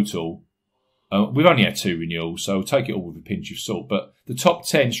gained total. We've only had 2 renewals, so we'll take it all with a pinch of salt. But the top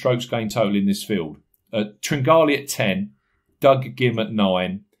 10 strokes gained total in this field. Tringali at 10, Doug Gim at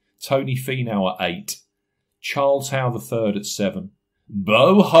 9, Tony Finau at 8, Charles Howe III at 7,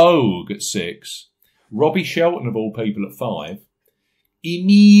 Bo Hogue at 6, Robbie Shelton of all people at 5,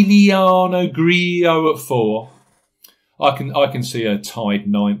 Emiliano Grillo at 4. I can see a tied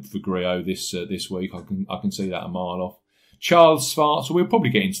 9th for Grillo this week. I can see that a mile off. Charles Schwartzel, we'll probably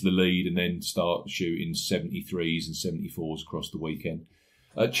get into the lead and then start shooting 73s and 74s across the weekend.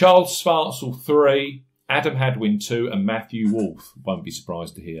 Charles Schwartzel 3, Adam Hadwin 2, and Matthew Wolff, won't be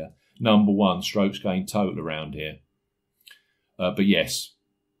surprised to hear, number 1 strokes gained total around here. But yes,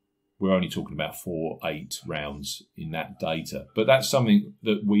 we're only talking about 4-8 rounds in that data. But that's something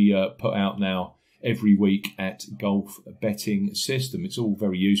that we put out now every week at Golf Betting System. It's all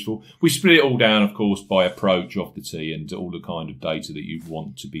very useful. We split it all down, of course, by approach off the tee and all the kind of data that you'd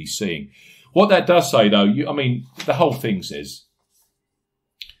want to be seeing. What that does say, though, the whole thing says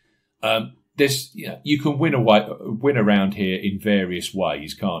you can win around here in various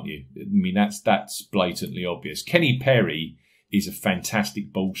ways, can't you? I mean, that's blatantly obvious. Kenny Perry is a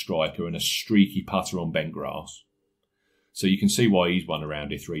fantastic ball striker and a streaky putter on bent grass. So you can see why he's won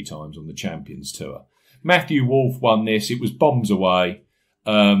around here 3 times on the Champions Tour. Matthew Wolff won this. It was bombs away.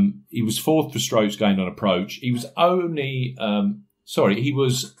 He was 4th for strokes gained on approach. He was 2nd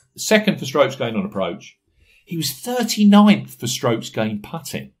for strokes gained on approach. He was 39th for strokes gained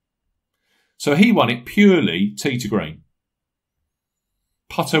putting. So he won it purely tee to green.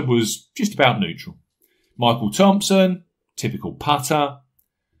 Putter was just about neutral. Michael Thompson, typical putter,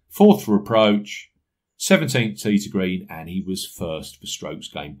 4th for approach, 17th tee to green, and he was 1st for strokes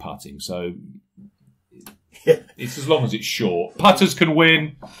gained putting. So it's as long as it's short. Putters can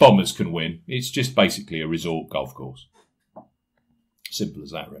win, bombers can win. It's just basically a resort golf course. Simple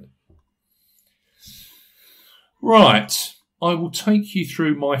as that, really. Right, I will take you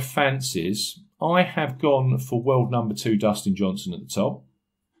through my fancies. I have gone for world number 2 Dustin Johnson at the top.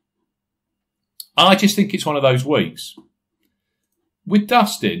 I just think it's one of those weeks. With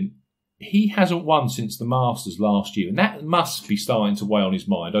Dustin, he hasn't won since the Masters last year, and that must be starting to weigh on his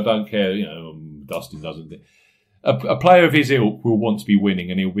mind. I don't care, Dustin doesn't. A player of his ilk will want to be winning,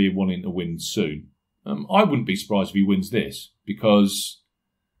 and he'll be wanting to win soon. I wouldn't be surprised if he wins this, because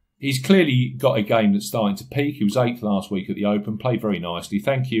he's clearly got a game that's starting to peak. He was 8th last week at the Open, played very nicely.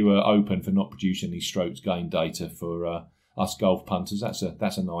 Thank you, Open, for not producing these strokes gained data for us golf punters. That's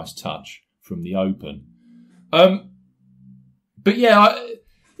a nice touch from the Open. But yeah,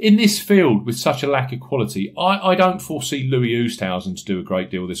 in this field with such a lack of quality, I don't foresee Louis Oosthuizen to do a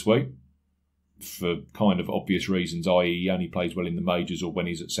great deal this week for kind of obvious reasons, i.e. he only plays well in the majors or when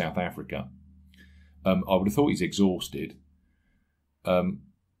he's at South Africa. I would have thought he's exhausted.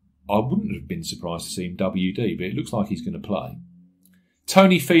 I wouldn't have been surprised to see him WD, but it looks like he's going to play.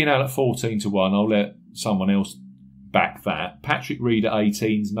 Tony Finau at 14-1. I'll let someone else back that. Patrick Reed at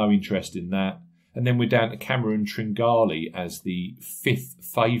 18's no interest in that. And then we're down to Cameron Tringali as the 5th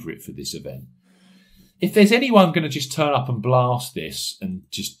favourite for this event. If there's anyone going to just turn up and blast this and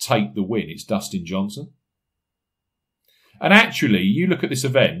just take the win, it's Dustin Johnson. And actually, you look at this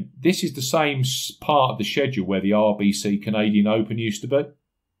event, this is the same part of the schedule where the RBC Canadian Open used to be.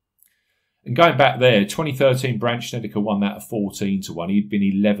 And going back there, 2013 Brandt Snedeker won that at 14-1. He'd been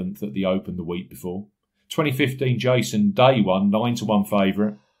 11th at the Open the week before. 2015 Jason Day won, 9-1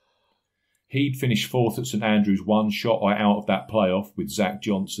 favourite. He'd finished 4th at St Andrews, one shot out of that playoff with Zach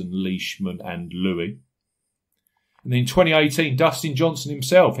Johnson, Leishman and Louis. And then 2018, Dustin Johnson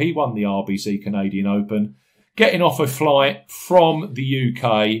himself, he won the RBC Canadian Open. Getting off a flight from the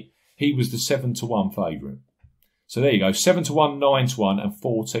UK, he was the 7-1 favourite. So there you go, 7-1, 9-1 and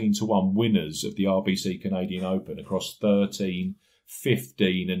 14-1 winners of the RBC Canadian Open across 13,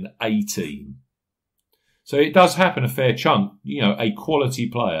 15 and 18. So it does happen a fair chunk. A quality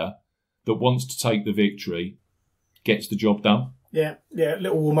player that wants to take the victory gets the job done. Yeah, a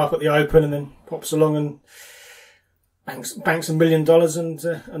little warm up at the Open and then pops along and banks $1 million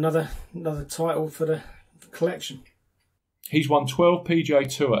and another title for the collection. He's won 12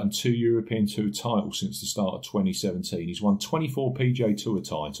 PGA Tour and 2 European Tour titles since the start of 2017. He's won 24 PGA Tour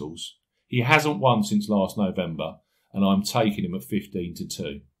titles. He hasn't won since last November, and I'm taking him at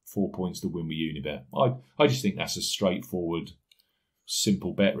 15-2. 4 points to win with Unibet. I just think that's a straightforward,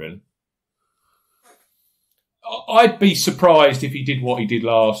 simple bet, really. I'd be surprised if he did what he did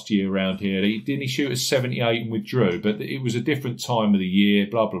last year around here. Didn't he shoot a 78 and withdrew? But it was a different time of the year,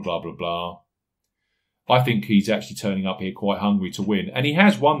 blah, blah, blah, blah, blah. I think he's actually turning up here quite hungry to win. And he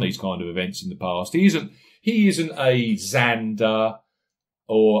has won these kind of events in the past. He isn't a Xander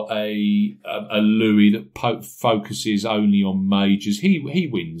or a Louis that focuses only on majors. He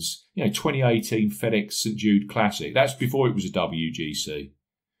wins, 2018 FedEx St Jude Classic. That's before it was a WGC.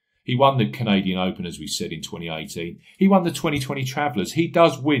 He won the Canadian Open, as we said, in 2018. He won the 2020 Travellers. He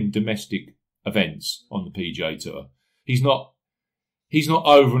does win domestic events on the PGA Tour. He's not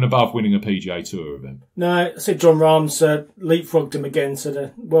over and above winning a PGA Tour event. No, I said John Rahm's leapfrogged him again to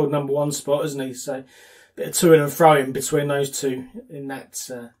the world number 1 spot, isn't he? So a bit of to and fro in between those two in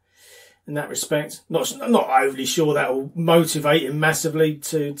that respect. Not overly sure that will motivate him massively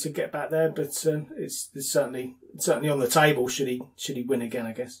to get back there, but it's certainly on the table should he win again,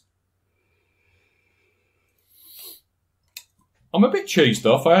 I guess. I'm a bit cheesed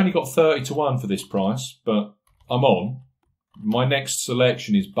off. I only got 30-1 for this price, but I'm on. My next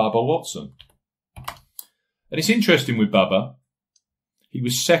selection is Bubba Watson. And it's interesting with Bubba. He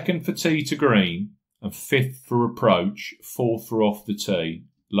was 2nd for tee to green and 5th for approach, 4th for off the tee,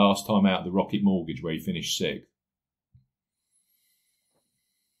 last time out of the Rocket Mortgage where he finished 6th.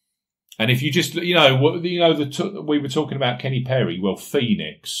 And if you just, we were talking about Kenny Perry, well,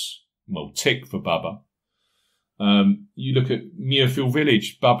 Phoenix, tick for Bubba. You look at Muirfield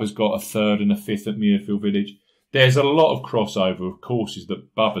Village, Bubba's got a 3rd and a 5th at Muirfield Village. There's a lot of crossover of courses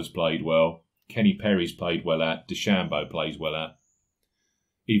that Bubba's played well, Kenny Perry's played well at, DeChambeau plays well at,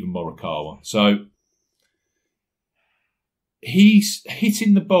 even Morikawa. So he's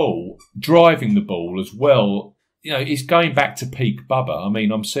hitting the ball, driving the ball as well. You know, he's going back to peak Bubba. I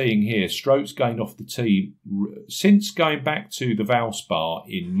mean, I'm seeing here strokes gained off the tee since going back to the Valspar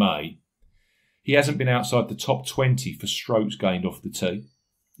in May. He hasn't been outside the top 20 for strokes gained off the tee.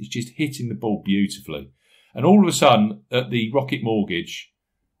 He's just hitting the ball beautifully. And all of a sudden, at the Rocket Mortgage,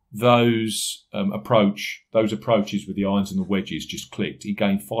 those approaches with the irons and the wedges just clicked. He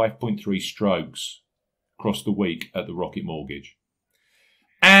gained 5.3 strokes across the week at the Rocket Mortgage.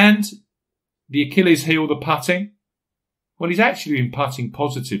 And the Achilles heel, the putting. Well, he's actually been putting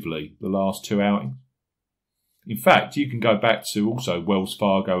positively the last 2 outings. In fact, you can go back to also Wells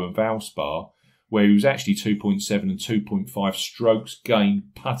Fargo and Valspar, where he was actually 2.7 and 2.5 strokes gained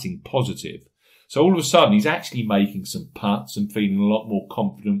putting positive. So all of a sudden, he's actually making some putts and feeling a lot more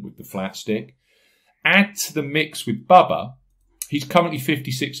confident with the flat stick. Add to the mix with Bubba, he's currently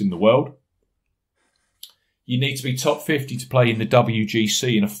 56 in the world. You need to be top 50 to play in the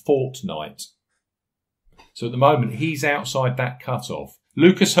WGC in a fortnight. So at the moment, he's outside that cut-off.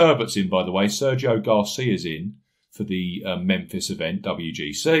 Lucas Herbert's in, by the way. Sergio Garcia's in for the Memphis event,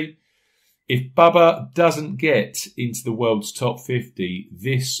 WGC. If Bubba doesn't get into the world's top 50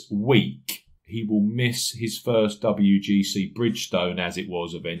 this week, he will miss his first WGC Bridgestone, as it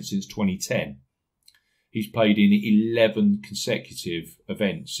was, event since 2010. He's played in 11 consecutive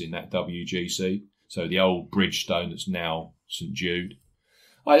events in that WGC. So the old Bridgestone that's now St Jude.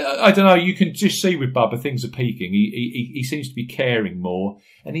 I don't know, you can just see with Bubba things are peaking. He seems to be caring more.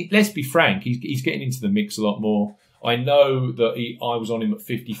 And let's be frank, he's getting into the mix a lot more. I know that I was on him at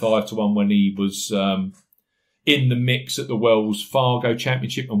 55 to 1 when he was in the mix at the Wells Fargo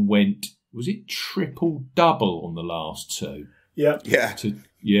Championship and went, was it triple-double on the last two? Yeah.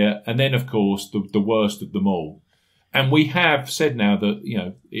 Yeah. And then, of course, the worst of them all. And we have said now that, you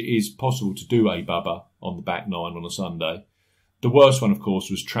know, it is possible to do a Bubba on the back nine on a Sunday. The worst one, of course,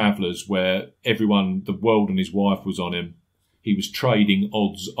 was Travellers, where everyone, the world and his wife was on him. He was trading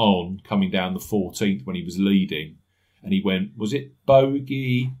odds on coming down the 14th when he was leading. And he went, was it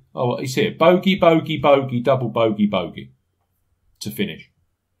bogey? Oh, he's here. Bogey, bogey, bogey, double bogey, bogey to finish.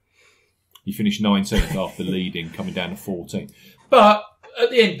 He finished 19th after leading, coming down to 14th. But at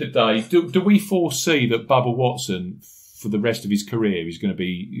the end of the day, do we foresee that Bubba Watson, for the rest of his career, is going to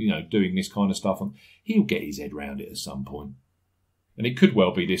be, you know, doing this kind of stuff? He'll get his head round it at some point. And it could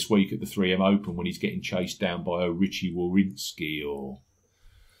well be this week at the 3M Open when he's getting chased down by a Richie Wawrinski or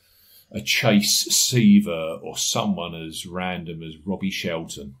a Chase Seaver or someone as random as Robbie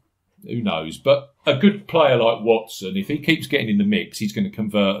Shelton. Who knows? But a good player like Watson, if he keeps getting in the mix, he's going to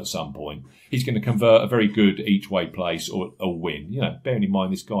convert at some point. He's going to convert a very good each-way place or a win. You know, bearing in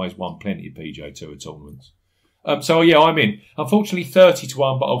mind this guy's won plenty of PGA Tour tournaments. So, yeah, I'm in. Unfortunately, 30 to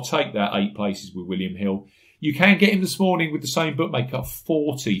 1, but I'll take that 8 places with William Hill. You can get him this morning with the same bookmaker,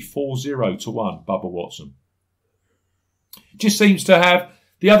 40 to 1, Bubba Watson. Just seems to have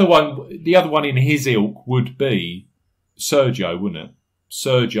the other one in his ilk would be Sergio, wouldn't it?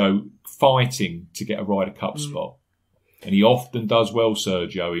 Sergio fighting to get a Ryder Cup spot. And he often does well,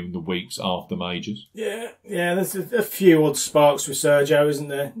 Sergio, in the weeks after majors. Yeah, there's a few odd sparks with Sergio, isn't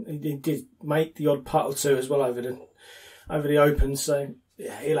there? He did make the odd putt or two as well over the Open, so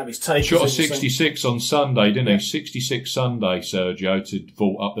yeah, he'll have his take. Shot a 66 on Sunday, didn't he? 66 Sunday, Sergio, to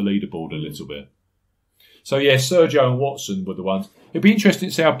vault up the leaderboard a little bit. So, yeah, Sergio and Watson were the ones. It'll be interesting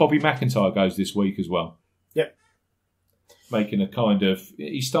to see how Bobby McIntyre goes this week as well. Yep. Making a kind of...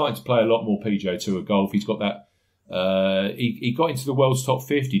 He's starting to play a lot more PGA Tour golf. He's got that... He got into the world's top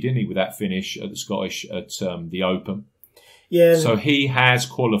 50, didn't he, with that finish at the Scottish at the Open. Yeah. So he has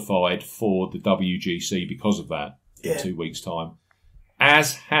qualified for the WGC because of that in 2 weeks' time.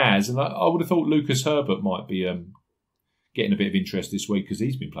 As has, and I would have thought Lucas Herbert might be getting a bit of interest this week because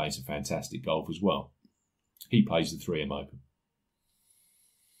he's been playing some fantastic golf as well. He plays the 3M Open.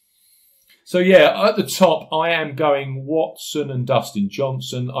 So, yeah, at the top, I am going Watson and Dustin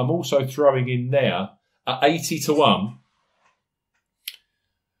Johnson. I'm also throwing in there at 80 to 1.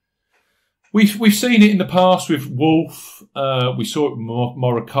 We've seen it in the past with Wolf. We saw it with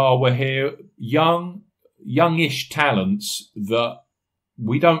Morikawa here. Youngish talents that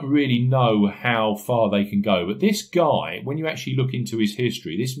we don't really know how far they can go. But this guy, when you actually look into his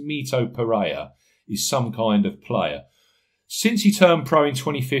history, this Mito Pereira is some kind of player. Since he turned pro in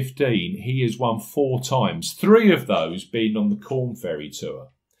 2015, he has won 4 times, 3 of those being on the Corn Ferry Tour.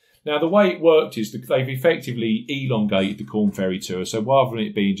 Now, the way it worked is that they've effectively elongated the Corn Ferry Tour. So rather than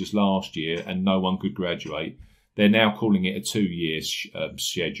it being just last year and no one could graduate, they're now calling it a 2-year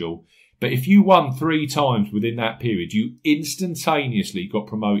schedule. But if you won 3 times within that period, you instantaneously got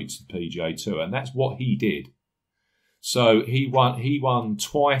promoted to the PGA Tour. And that's what he did. So he won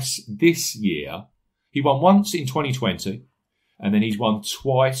twice this year. He won once in 2020, and then he's won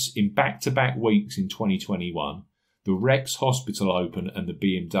twice in back-to-back weeks in 2021. The Rex Hospital Open and the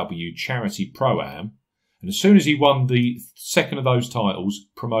BMW Charity Pro-Am. And as soon as he won the second of those titles,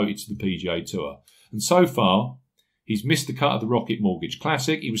 promoted to the PGA Tour. And so far, he's missed the cut of the Rocket Mortgage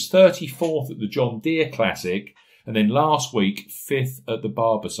Classic. He was 34th at the John Deere Classic. And then last week, 5th at the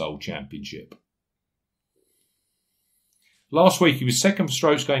Barbasol Championship. Last week, he was second for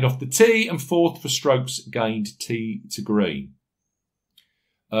strokes gained off the tee and 4th for strokes gained tee to green.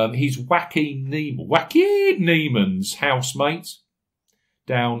 He's Wacky Neiman's housemate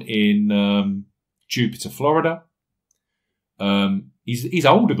down in Jupiter, Florida. He's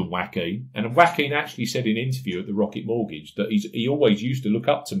older than Joaquin, and Joaquin actually said in an interview at the Rocket Mortgage that he always used to look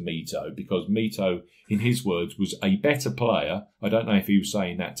up to Mito because Mito, in his words, was a better player. I don't know if he was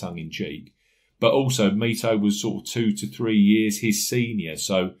saying that tongue in cheek, but also Mito was sort of 2 to 3 years his senior.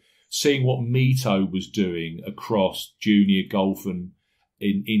 So seeing what Mito was doing across junior golf and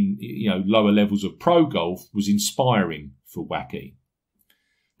in lower levels of pro golf was inspiring for Joaquin.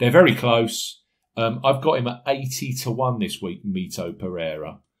 They're very close. I've got him at 80-1 this week, Mito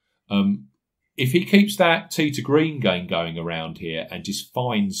Pereira. If he keeps that tee to green game going around here and just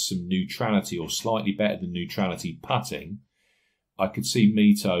finds some neutrality or slightly better than neutrality putting, I could see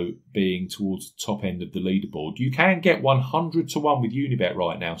Mito being towards the top end of the leaderboard. You can get 100-1 with Unibet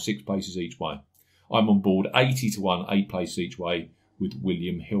right now, 6 places each way. I'm on board 80-1, 8 places each way with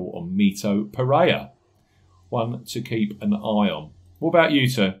William Hill on Mito Pereira. One to keep an eye on. What about you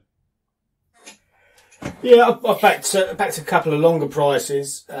two? Yeah, I've backed a couple of longer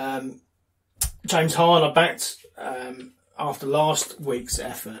prices. James Hahn I backed after last week's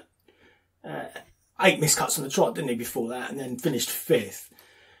effort. 8 miscuts on the trot, didn't he, before that, and then finished 5th.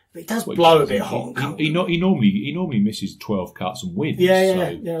 But he does blow a bit hot and cold. He normally misses 12 cuts and wins.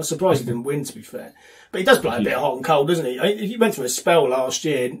 Yeah. I was surprised he didn't win, to be fair. But he does blow a bit hot and cold, doesn't he? He went through a spell last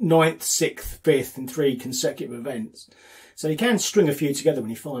year, 9th, 6th, 5th in 3 consecutive events. So he can string a few together when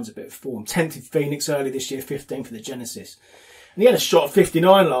he finds a bit of form. 10th in Phoenix early this year, 15th for the Genesis. And he had a shot at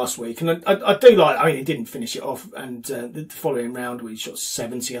 59 last week. And I do like, he didn't finish it off. And the following round, he shot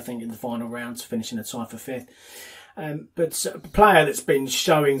 70, I think, in the final round to finish in a tie for 5th. But a player that's been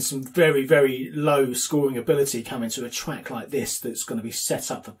showing some very, very low scoring ability coming to a track like this that's going to be set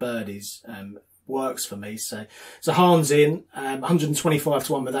up for birdies works for me. So Hahn's in,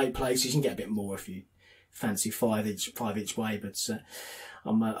 125-1 with 8 places. You can get a bit more if you fancy 5 each way, but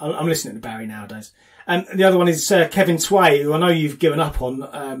I'm listening to Barry nowadays. And the other one is Kevin Tway, who I know you've given up on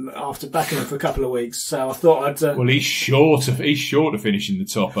after backing him for a couple of weeks. So I thought I'd. Well, he's sure to finish in the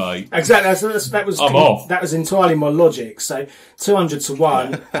top 8. Exactly. I'm off. That was entirely my logic. So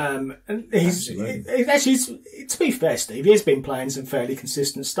 200-1. And he's to be fair, Steve, he has been playing some fairly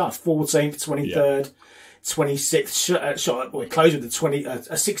consistent stuff. 14th, 23rd. 26th shot, closed with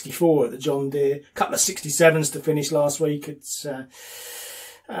a 64 at the John Deere. A couple of 67s to finish last week. It's the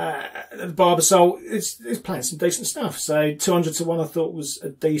Barbasol. It's playing some decent stuff. So 200-1 I thought was a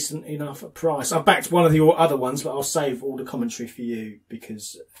decent enough price. I backed one of the other ones, but I'll save all the commentary for you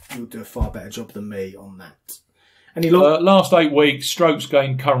because you'll do a far better job than me on that. Any last 8 weeks, strokes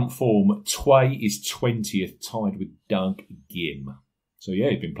gained current form. Tway is 20th, tied with Doug Gim. So,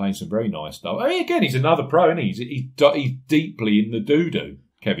 yeah, he's been playing some very nice stuff. Again, he's another pro, isn't he? He's deeply in the doo-doo,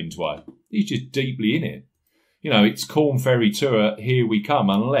 Kevin Tway. He's just deeply in it. It's Corn Ferry Tour, here we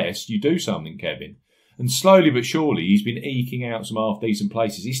come, unless you do something, Kevin. And slowly but surely, he's been eking out some half-decent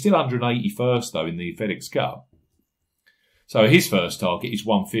places. He's still 181st, though, in the FedEx Cup. So his first target is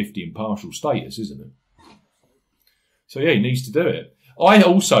 150 in partial status, isn't it? So, yeah, he needs to do it. I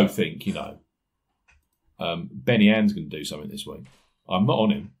also think, Benny Ann's going to do something this week. I'm not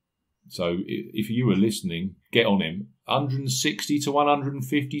on him. So if you were listening, get on him. 160-1,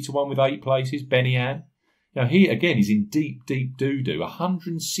 150-1 with 8 places, Benny Ann. He, again, is in deep, deep doo-doo.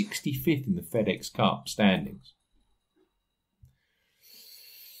 165th in the FedEx Cup standings.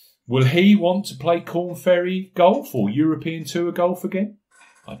 Will he want to play Corn Ferry golf or European Tour golf again?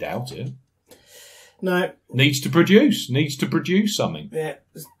 I doubt it. No. Needs to produce something. Yeah,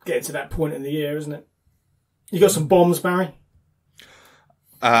 it's getting to that point in the year, isn't it? You got some bombs, Barry?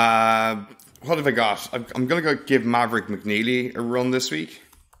 What have I got? I'm going to go give Maverick McNeely a run this week.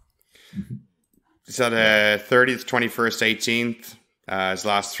 He's had a 30th, 21st, 18th. His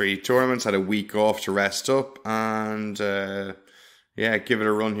last 3 tournaments, had a week off to rest up. And, give it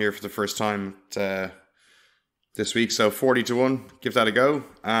a run here for the first time this week. So 40-1, give that a go.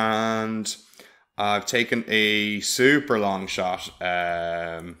 And I've taken a super long shot.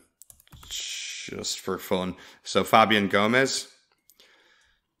 just for fun. So Fabian Gomez,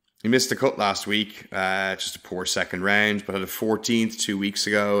 he missed the cut last week, just a poor second round, but had a 14th 2 weeks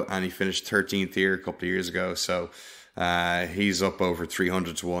ago, and he finished 13th here a couple of years ago. So he's up over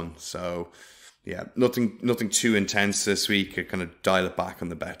 300 to 1. So yeah, nothing too intense this week. I kind of dial it back on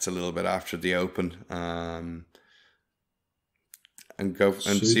the bets a little bit after the Open, and go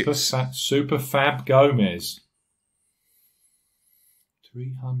and Super Fab Gomez.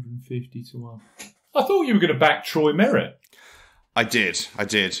 350 to 1. I thought you were going to back Troy Merritt. I did. I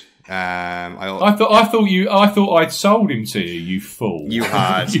thought I'd sold him to you, you fool. You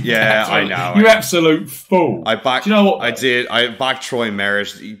had, yeah, I know. You absolute fool. Do you know what? I did. I backed Troy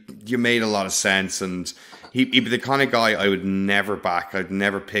Merritt. You made a lot of sense, and he'd be the kind of guy I would never back. I'd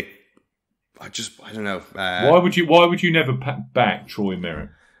never pick. I don't know. Why would you never back Troy Merritt?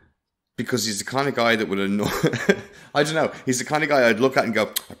 Because he's the kind of guy that would annoy. I don't know. He's the kind of guy I'd look at and go,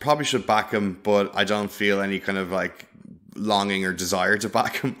 I probably should back him, but I don't feel any kind of like longing or desire to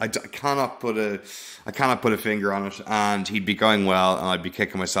back him. I cannot put a finger on it, and he'd be going well, and I'd be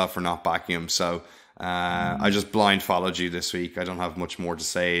kicking myself for not backing him. So I just blind followed you this week. I don't have much more to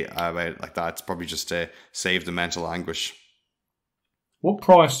say about it like that. It's probably just to save the mental anguish. What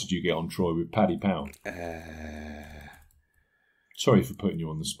price did you get on Troy with Paddy Pound? Sorry for putting you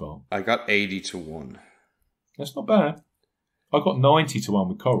on the spot. I got 80 to 1. That's not bad. I got 90 to 1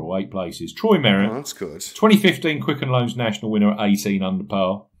 with Coral, 8 places. Troy Merritt. Oh, that's good. 2015 Quicken Loans National winner at 18 under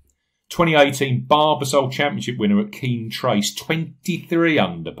par. 2018 Barbasol Championship winner at Keen Trace, 23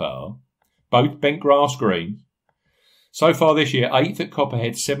 under par. Both bent grass green. So far this year, 8th at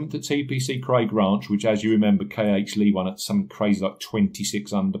Copperhead, 7th at TPC Craig Ranch, which, as you remember, KH Lee won at some crazy like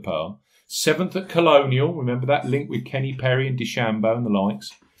 26 under par. 7th at Colonial, remember that link with Kenny Perry and DeChambeau and the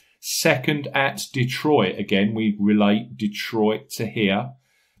likes. 2nd at Detroit, again, we relate Detroit to here.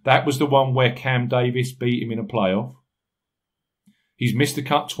 That was the one where Cam Davis beat him in a playoff. He's missed the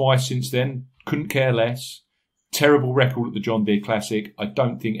cut twice since then, couldn't care less. Terrible record at the John Deere Classic. I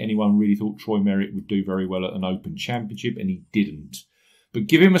don't think anyone really thought Troy Merritt would do very well at an Open Championship, and he didn't. But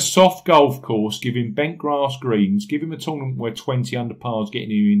give him a soft golf course, give him bent grass greens, give him a tournament where 20 under par is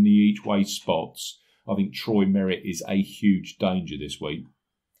getting you in the each way spots. I think Troy Merritt is a huge danger this week.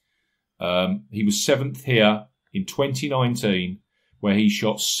 He was 7th here in 2019, where he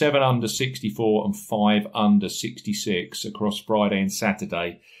shot 7 under 64 and 5 under 66 across Friday and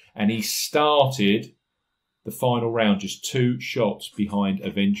Saturday. And he started the final round just 2 shots behind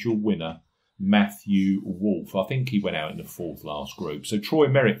eventual winner Matthew Wolff. I think he went out in the 4th last group. So Troy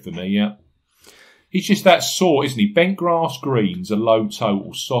Merritt for me, yeah. He's just that sort, isn't he? Bent grass greens, a low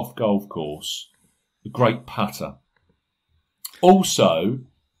total, soft golf course, a great putter. Also,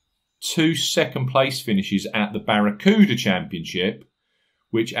 2 second place finishes at the Barracuda Championship,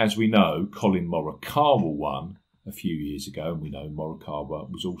 which, as we know, Colin Morikawa won a few years ago, and we know Morikawa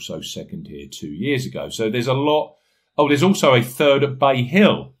was also second here 2 years ago. So there's a lot. Oh, there's also a 3rd at Bay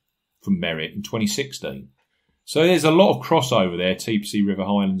Hill from Merritt in 2016. So there's a lot of crossover there. TPC River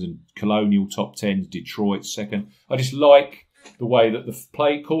Highlands and Colonial top 10s, Detroit second. I just like the way that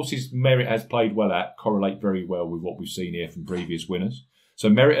the courses Merritt has played well at correlate very well with what we've seen here from previous winners. So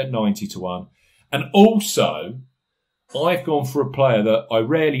Merritt at 90 to 1. And also, I've gone for a player that I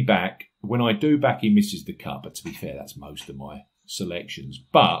rarely back. When I do back, he misses the cut. But to be fair, that's most of my selections.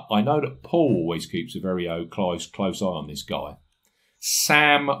 But I know that Paul always keeps a very close eye on this guy.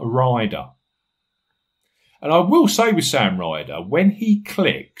 Sam Ryder. And I will say with Sam Ryder, when he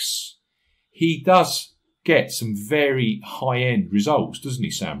clicks, he does get some very high-end results, doesn't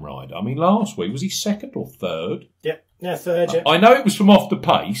he, Sam Ryder? I mean, last week, was he 2nd or 3rd? Yep. Yeah, 3rd, yeah. I know it was from off the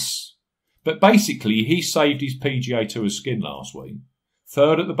pace, but basically he saved his PGA Tour skin last week.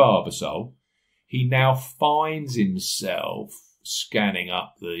 3rd at the Barbasol. He now finds himself scanning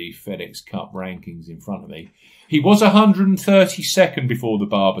up the FedEx Cup rankings in front of me. He was 132nd before the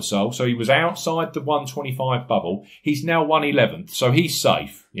Barbasol, so he was outside the 125 bubble. He's now 111th, so he's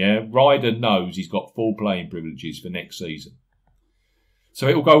safe. Yeah, Ryder knows he's got full playing privileges for next season. So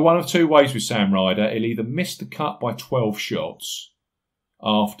it will go one of 2 ways with Sam Ryder. He'll either miss the cut by 12 shots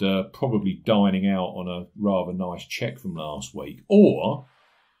after probably dining out on a rather nice check from last week, or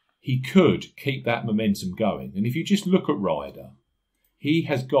he could keep that momentum going. And if you just look at Ryder, he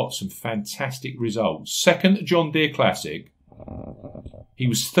has got some fantastic results. 2nd at John Deere Classic. He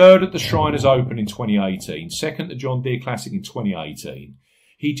was 3rd at the Shriners Open in 2018. 2nd at John Deere Classic in 2018.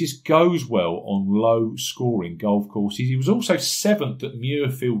 He just goes well on low-scoring golf courses. He was also 7th at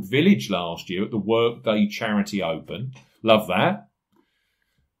Muirfield Village last year at the Workday Charity Open. Love that.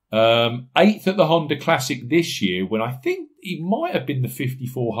 8th at the Honda Classic this year, when I think he might have been the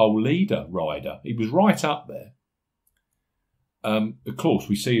 54-hole leader rider. He was right up there. Of course,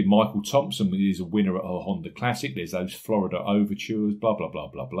 we see Michael Thompson is a winner at a Honda Classic. There's those Florida Overtures, blah, blah, blah,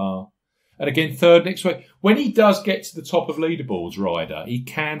 blah, blah. And again, 3rd next week. When he does get to the top of leaderboards, Ryder, he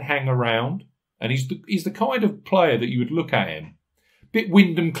can hang around. And he's the kind of player that you would look at him. Bit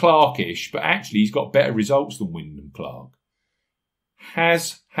Wyndham Clark-ish, but actually he's got better results than Wyndham Clark.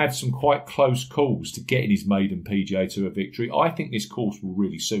 Has had some quite close calls to getting his maiden PGA Tour victory. I think this course will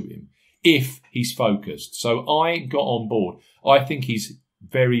really suit him if he's focused. So I got on board. I think he's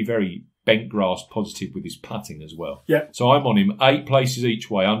very, very bent grass positive with his putting as well. Yeah. So I'm on him 8 places each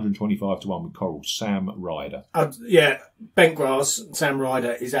way, 125 to 1 with Coral, Sam Ryder. Bent grass, Sam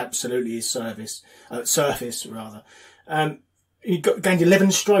Ryder is absolutely his surface rather. He gained 11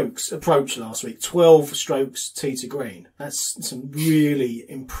 strokes approach last week, 12 strokes tee to green. That's some really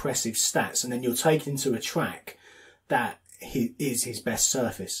impressive stats. And then you're taking to a track that is his best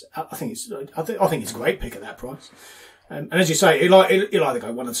surface. I think it's a great pick at that price. And as you say, he'll either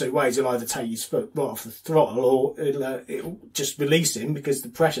go one or two ways. He'll either take his foot right off the throttle, or it'll just release him because the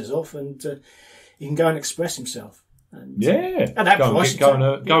pressure's off, and he can go and express himself. And, at that price, go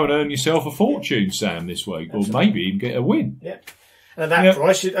and earn yourself a fortune, Sam, this week, absolutely. Or maybe even get a win. Yeah, and at that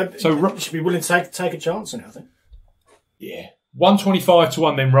price, you should be willing to take a chance on it, I think. Yeah. 125 to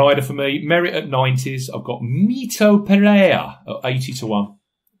 1 then, Ryder for me. Merit at 90s. I've got Mito Pereira at 80 to 1.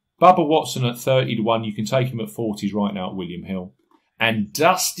 Bubba Watson at 30 to 1. You can take him at 40s right now at William Hill. And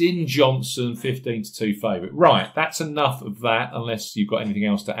Dustin Johnson, 15 to 2 favourite. Right, that's enough of that, unless you've got anything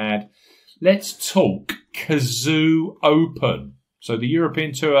else to add. Let's talk Cazoo Open. So the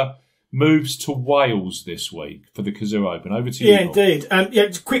European Tour moves to Wales this week for the Cazoo Open. Over to you. Yeah,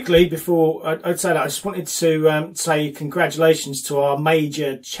 indeed. Quickly, before I'd say that, I just wanted to say congratulations to our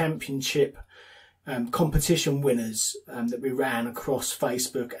major championship competition winners that we ran across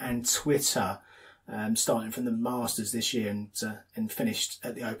Facebook and Twitter, starting from the Masters this year and finished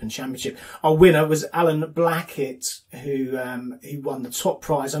at the Open Championship. Our winner was Alan Blackett, who he won the top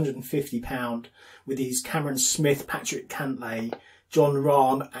prize, £150, with his Cameron Smith, Patrick Cantlay, John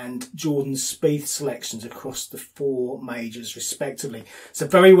Rahm and Jordan Spieth selections across the 4 majors respectively. So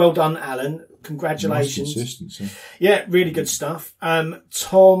very well done, Alan. Congratulations. Nice consistency. Yeah, really good stuff.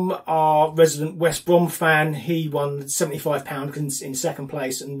 Tom, our resident West Brom fan, he won £75 in second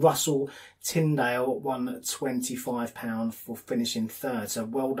place, and Russell Tyndale won £25 for finishing third. So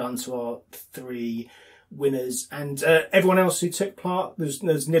well done to our 3 winners, and everyone else who took part.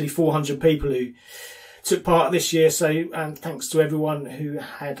 There's nearly 400 people who took part this year, so thanks to everyone who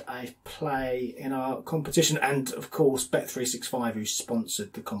had a play in our competition, and of course Bet365, who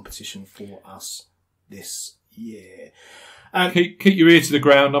sponsored the competition for us this year. Keep your ear to the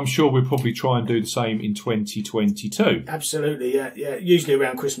ground. I'm sure we'll probably try and do the same in 2022. Absolutely, yeah. Usually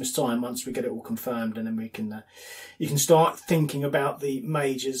around Christmas time, once we get it all confirmed, and then we can you can start thinking about the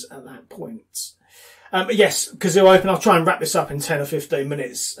majors at that point. Yes, Cazoo Open. I'll try and wrap this up in 10 or 15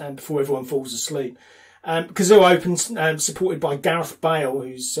 minutes before everyone falls asleep. Cazoo Open, supported by Gareth Bale,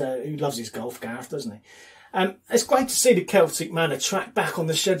 who loves his golf, Gareth, doesn't he? It's great to see the Celtic Manor track back on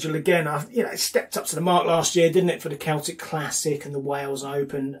the schedule again. It stepped up to the mark last year, didn't it, for the Celtic Classic and the Wales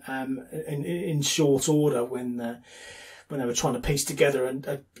Open in short order when they were trying to piece together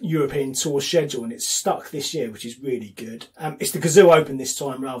a European Tour schedule, and it's stuck this year, which is really good. It's the Cazoo Open this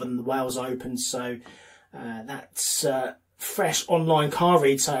time rather than the Wales Open, so that's fresh online car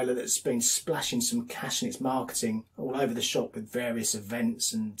retailer that's been splashing some cash in its marketing all over the shop with various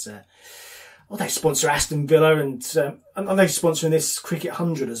events, and they sponsor Aston Villa, and they're sponsoring this Cricket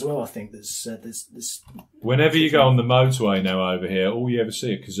 100 as well. I think there's whenever you go on the motorway now over here, all you ever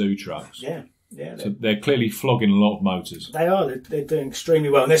see are Cazoo trucks. Yeah. So they're clearly flogging a lot of motors. They are. They're doing extremely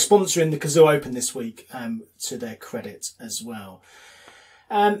well, and they're sponsoring the Cazoo Open this week, to their credit as well.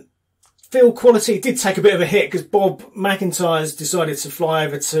 Field quality did take a bit of a hit because Bob McIntyre's decided to fly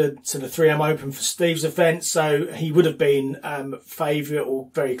over to the 3M Open for Steve's event, so he would have been favourite or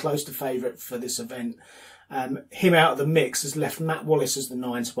very close to favourite for this event. Him out of the mix has left Matt Wallace as the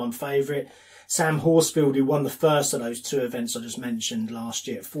 9-1 favourite. Sam Horsfield, who won the first of those 2 events I just mentioned last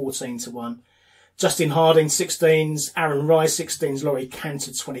year, at 14-1. Justin Harding 16s, Aaron Rice 16s, Laurie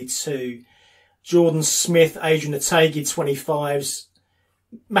Cantor 22, Jordan Smith, Adrian Otaegui 25s.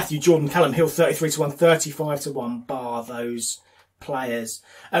 Matthew Jordan, Callum Hill, 33-1, 35-1, bar those players.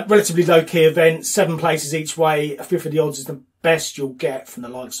 Relatively low-key event, 7 places each way. A fifth of the odds is the best you'll get from the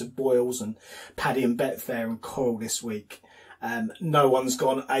likes of Boyles and Paddy and Betfair and Coral this week. No one's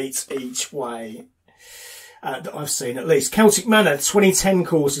gone 8 each way. that I've seen at least. Celtic Manor 2010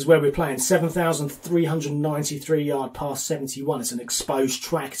 course is where we're playing. 7,393 yard past 71. It's an exposed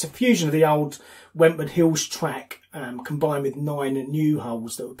track. It's a fusion of the old Wentworth Hills track combined with 9 new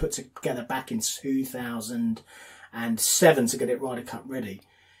holes that were put together back in 2007 to get it Ryder Cup ready.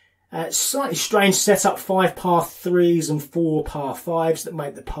 Slightly strange setup, 5 par 3s and 4 par 5s that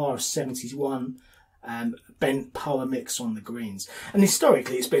make the par of 71. Bent power mix on the greens. And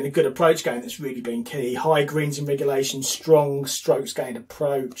historically, it's been a good approach game that's really been key. High greens in regulation, strong strokes gained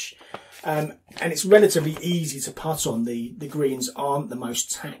approach. And it's relatively easy to putt on. The greens aren't the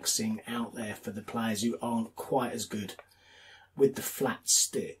most taxing out there for the players who aren't quite as good with the flat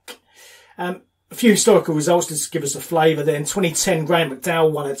stick. A few historical results to give us a flavour then. 2010, Graham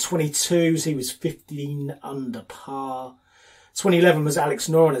McDowell won at 22s. He was 15 under par. 2011 was Alex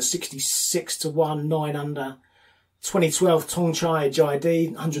Noren at 66 to 1, 9 under. 2012, Tongchai Jaidi,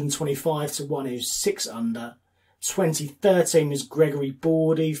 125 to 1, who's 6 under. 2013 was Gregory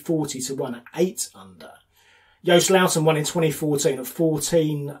Bordy, 40 to 1 at 8 under. Joost Luiten won in 2014 at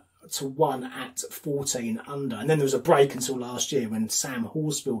 14 to 1 at 14 under. And then there was a break until last year when Sam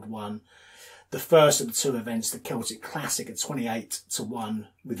Horsfield won the first of the 2 events, the Celtic Classic, at 28 to 1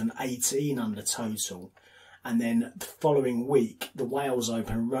 with an 18 under total. And then the following week, the Wales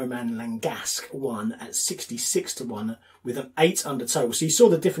Open, Roman Langasque won at 66 to 1 with an 8 under total. So you saw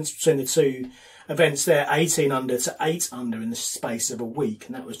the difference between the 2 events there, 18 under to 8 under in the space of a week.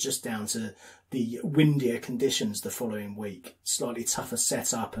 And that was just down to the windier conditions the following week. Slightly tougher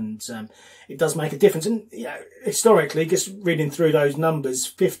setup, and it does make a difference. And historically, just reading through those numbers,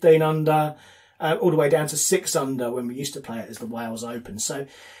 15 under, all the way down to 6 under when we used to play it as the Wales Open. So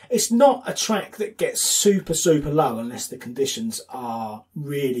it's not a track that gets super, super low unless the conditions are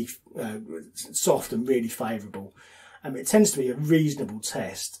really soft and really favourable. It tends to be a reasonable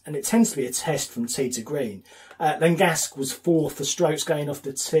test, and it tends to be a test from tee to green. Langasque was 4th for strokes gained off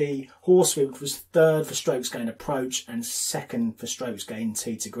the tee. Horsfield was 3rd for strokes gained approach and 2nd for strokes gained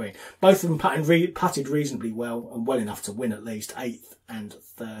tee to green. Both of them putted reasonably well and well enough to win at least 8th and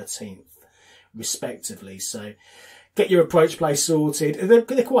 13th. Respectively. So get your approach play sorted.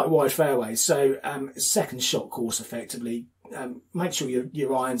 They're quite wide fairways, so second shot course effectively. Make sure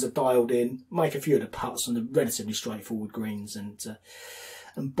your irons are dialed in. Make a few of the putts on the relatively straightforward greens, and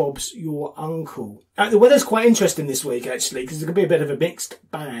Bob's your uncle. The weather's quite interesting this week actually, because there's going to be a bit of a mixed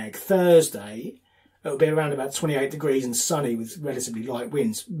bag. Thursday it'll be around about 28 degrees and sunny with relatively light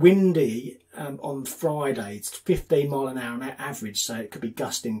winds. Windy on Friday. It's 15 mile an hour on average, so it could be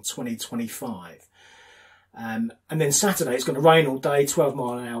gusting 20, 25. And then Saturday it's going to rain all day, 12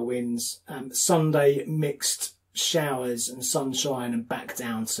 mile an hour winds. Sunday mixed showers and sunshine and back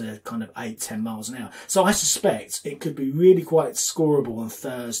down to kind of 8, 10 miles an hour. So I suspect it could be really quite scoreable on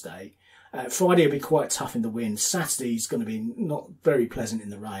Thursday. Friday will be quite tough in the wind. Saturday's going to be not very pleasant in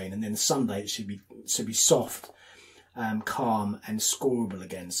the rain, and then Sunday it should be soft, calm and scoreable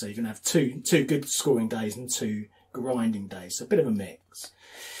again. So you're going to have two good scoring days and 2 grinding days. So a bit of a mix.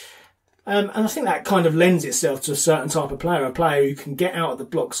 And I think that kind of lends itself to a certain type of player, a player who can get out of the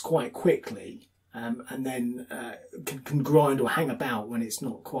blocks quite quickly, and then can grind or hang about when it's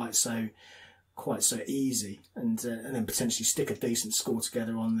not quite so easy, and then potentially stick a decent score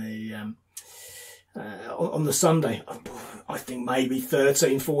together on the Sunday. I think maybe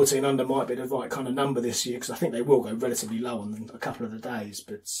 13, 14 under might be the right kind of number this year, because I think they will go relatively low on a couple of the days,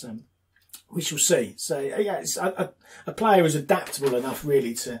 but we shall see. So yeah, it's a player who's adaptable enough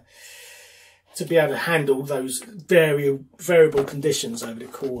really to be able to handle those variable conditions over the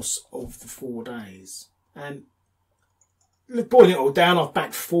course of the 4 days. Boiling it all down, I've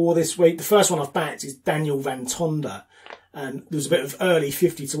backed 4 this week. The first one I've backed is Daniel Van Tonder. There was a bit of early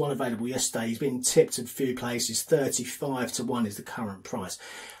 50 to 1 available yesterday. He's been tipped in a few places. 35 to 1 is the current price.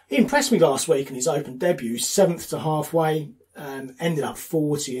 He impressed me last week in his Open debut. 7th to halfway, ended up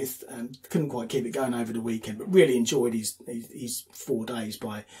 40th. Couldn't quite keep it going over the weekend, but really enjoyed his 4 days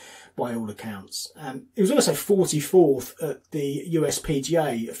by all accounts. He was also 44th at the US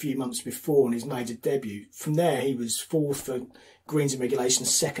PGA a few months before in his major debut. From there, he was 4th for greens in regulation,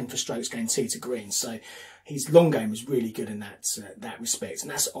 2nd for strokes gained tee to green. So his long game was really good in that respect,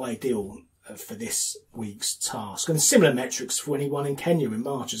 and that's ideal for this week's task. And similar metrics for when he won in Kenya in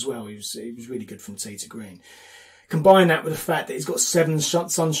March as well. He was really good from tee to green. Combine that with the fact that he's got 7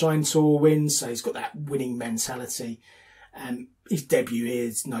 Sunshine Tour wins, so he's got that winning mentality. His debut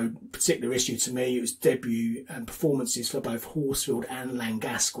is no particular issue to me. It was debut performances for both Horsfield and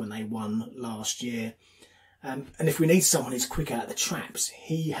Langasque when they won last year. And if we need someone who's quick out of the traps,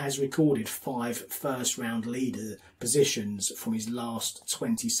 he has recorded 5 first-round leader positions from his last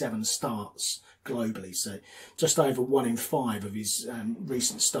 27 starts globally. So just over 1 in 5 of his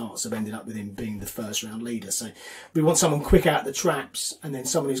recent starts have ended up with him being the first-round leader. So we want someone quick out of the traps, and then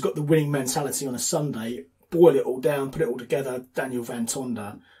someone who's got the winning mentality on a Sunday. Boil it all down, put it all together. Daniel Van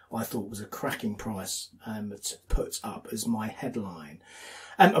Tonder, I thought, was a cracking price to put up as my headline.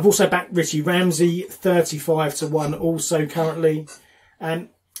 I've also backed Richie Ramsey, 35 to 1 also currently.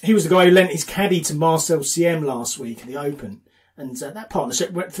 He was the guy who lent his caddy to Marcel Ciem last week at the Open. And that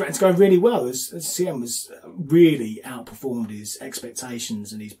partnership threatened to go really well as Ciem was really outperformed his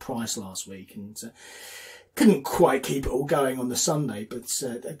expectations and his price last week. And couldn't quite keep it all going on the Sunday, but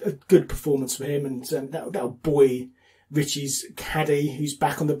a good performance for him. And that'll buoy Richie's caddy, who's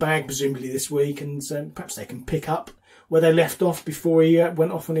back on the bag presumably this week. And perhaps they can pick up where they left off before he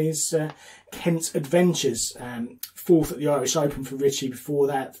went off on his Kent adventures. 4th at the Irish Open for Richie, before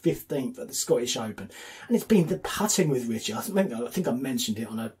that 15th at the Scottish Open. And it's been the putting with Richie. I think I mentioned it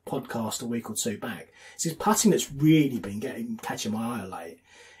on a podcast a week or two back. It's his putting that's really been catching my eye late.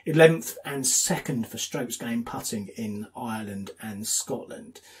 11th and 2nd for strokes gained putting in Ireland and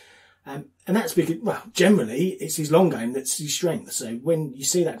Scotland. And that's because, well, generally it's his long game that's his strength. So when you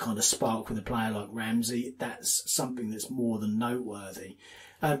see that kind of spark with a player like Ramsey, that's something that's more than noteworthy.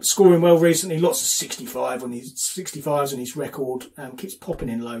 Scoring well recently, lots of 65s on his record, keeps popping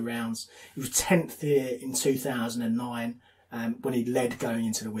in low rounds. He was 10th here in 2009 when he led going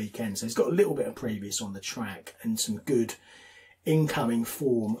into the weekend. So he's got a little bit of previous on the track and some good incoming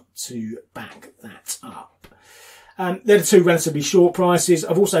form to back that up. They're the 2 relatively short prices.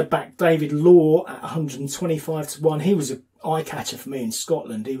 I've also backed David Law at 125 to 1. He was an eye catcher for me in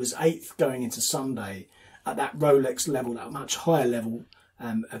Scotland. He was 8th going into Sunday at that Rolex level, that much higher level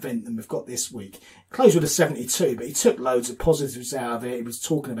event than we've got this week. Closed with a 72, but he took loads of positives out of it. He was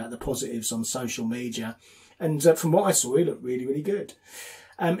talking about the positives on social media. And from what I saw, he looked really, really good.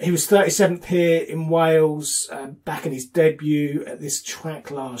 He was 37th here in Wales, back in his debut at this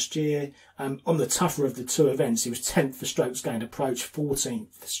track last year. On the tougher of the 2 events, he was 10th for strokes gained approach,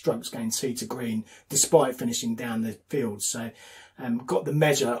 14th for strokes gained tee to green, despite finishing down the field. So got the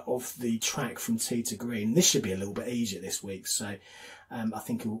measure of the track from tee to green. This should be a little bit easier this week, so I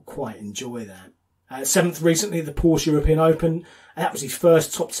think he'll quite enjoy that. 7th recently, the Porsche European Open. That was his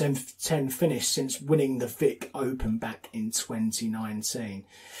first top 10 finish since winning the Vic Open back in 2019.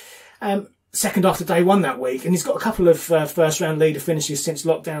 2nd after day 1 that week, and he's got a couple of first round leader finishes since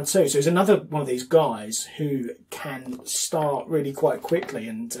lockdown too. So he's another one of these guys who can start really quite quickly.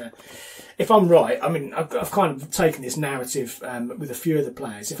 And if I'm right, I mean, I've kind of taken this narrative with a few of the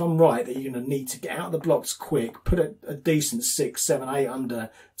players. If I'm right that you're going to need to get out of the blocks quick, put a decent 6, 7, 8 under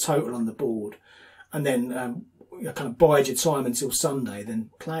total on the board, and then kind of bide your time until Sunday, then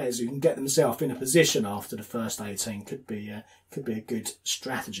players who can get themselves in a position after the first 18 could be a good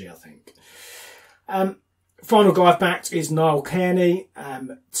strategy, I think. Final guy I've backed is Niall Kearney,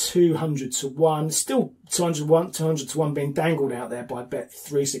 200 to 1. Still 200 to 1 being dangled out there by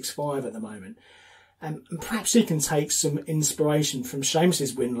Bet365 at the moment. And perhaps he can take some inspiration from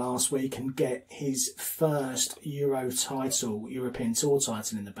Seamus's win last week and get his first European Tour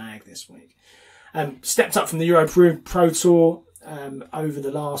title in the bag this week. Stepped up from the Euro Pro Tour over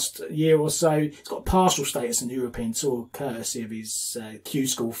the last year or so. He's got partial status in the European Tour courtesy of his Q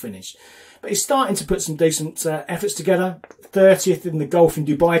School finish. But he's starting to put some decent efforts together. 30th in the Golf in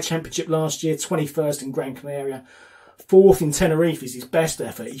Dubai Championship last year, 21st in Gran Canaria. 4th in Tenerife is his best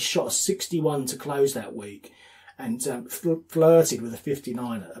effort. He shot a 61 to close that week and flirted with a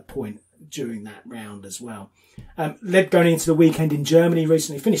 59 at a point during that round as well. Led going into the weekend in Germany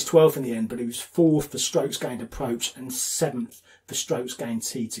recently, finished 12th in the end, but he was 4th for strokes gained approach and 7th for strokes gained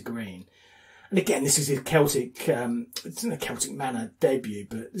tee to green. And again, this is his Celtic Manor debut,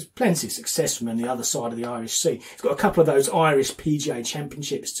 but there's plenty of success from him on the other side of the Irish Sea. He's got a couple of those Irish PGA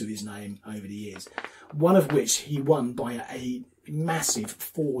Championships to his name over the years, one of which he won by a massive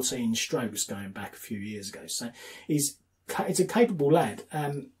 14 strokes going back a few years ago. So he's a capable lad.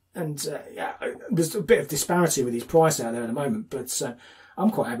 There's a bit of disparity with his price out there at the moment, but I'm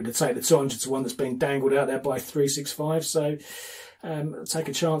quite happy to take the 200 to 1 that's been dangled out there by 365. So take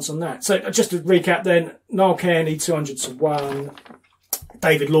a chance on that. So just to recap then, Niall Kearney 200 to 1,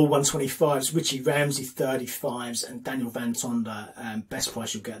 David Law 125s, Richie Ramsey 35s, and Daniel Van Tonder, best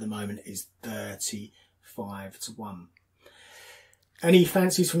price you'll get at the moment is 35 to 1. Any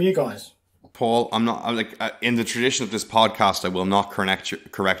fancies from you guys? Paul, I'm in the tradition of this podcast, I will not correct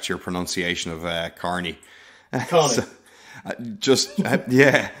your pronunciation of Carney. Carney.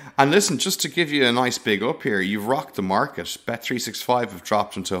 Yeah. And listen, just to give you a nice big up here, you've rocked the market. Bet365 have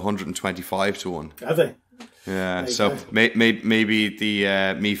dropped them to 125 to 1. Have they? Yeah, so maybe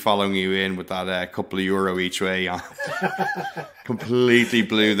the me following you in with that couple of euro each way completely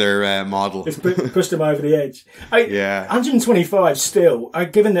blew their model. It's pushed them over the edge. 125 still,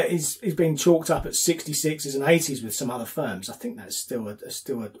 given that he's been chalked up at 66s and 80s with some other firms, I think that's still a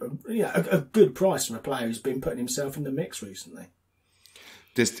good price for a player who's been putting himself in the mix recently.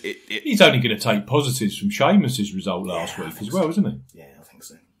 He's only going to take positives from Seamus's result last week as well, isn't he? Yeah, I think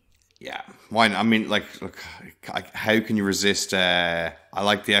so. Yeah, why not? I mean, look, how can you resist? I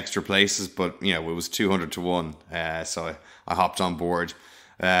like the extra places, but it was 200 to 1, so I hopped on board.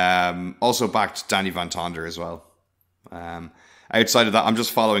 Also backed Danny Van Tonder as well. Outside of that, I'm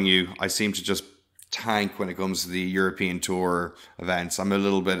just following you. I seem to just tank when it comes to the European Tour events. I'm a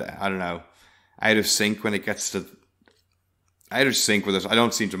little bit, I don't know, out of sync when it gets to out of sync with it. I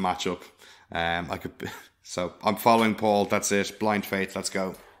don't seem to match up. So I'm following Paul. That's it. Blind faith. Let's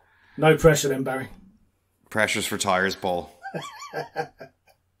go. No pressure then, Barry. Pressure's for tyres, Paul.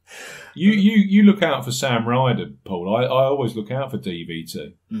 You look out for Sam Ryder, Paul. I always look out for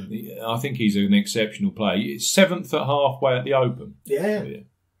DVT. I think he's an exceptional player. 7th at halfway at the Open. Yeah.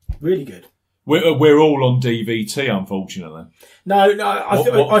 Really good. We're all on DVT, unfortunately. No,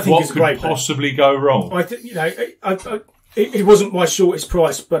 I think it's a great What could possibly go wrong? It wasn't my shortest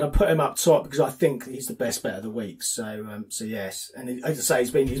price, but I put him up top because I think he's the best bet of the week. So yes, and as I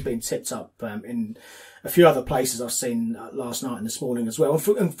say, he's been tipped up in a few other places I've seen last night and this morning as well,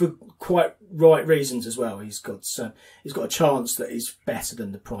 and for quite right reasons as well. He's got a chance that he's better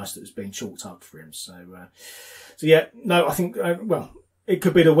than the price that was being chalked up for him. So yeah, no, I think it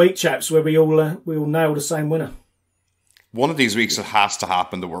could be the week, chaps, where we all nail the same winner. One of these weeks it has to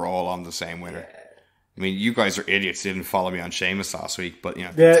happen that we're all on the same winner. Yeah. I mean, you guys are idiots. You didn't follow me on Seamus last week, but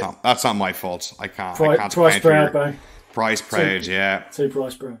that's not my fault. I can't. Price proud, bro. Price proud, yeah. Too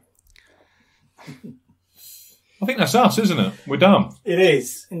price proud. I think that's us, isn't it? We're done. It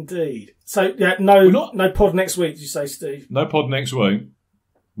is indeed. So yeah, no pod next week. Did you say, Steve? No pod next week.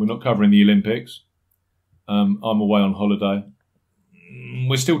 We're not covering the Olympics. I'm away on holiday.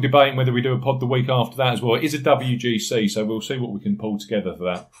 We're still debating whether we do a pod the week after that as well. It is a WGC, so we'll see what we can pull together for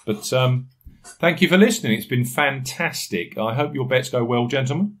that. But thank you for listening. It's been fantastic. I hope your bets go well,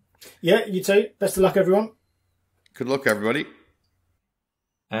 gentlemen. Yeah, you too. Best of luck, everyone. Good luck, everybody.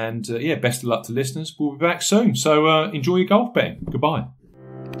 And best of luck to listeners. We'll be back soon. So enjoy your golf betting. Goodbye.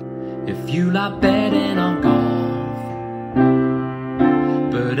 If you like betting on golf,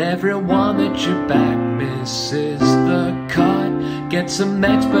 but everyone that you back misses the cut, get some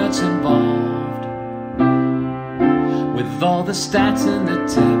experts involved with all the stats and the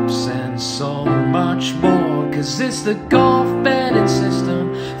tips and so much more. 'Cause it's the golf betting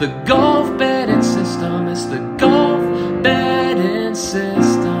system. The golf betting system is the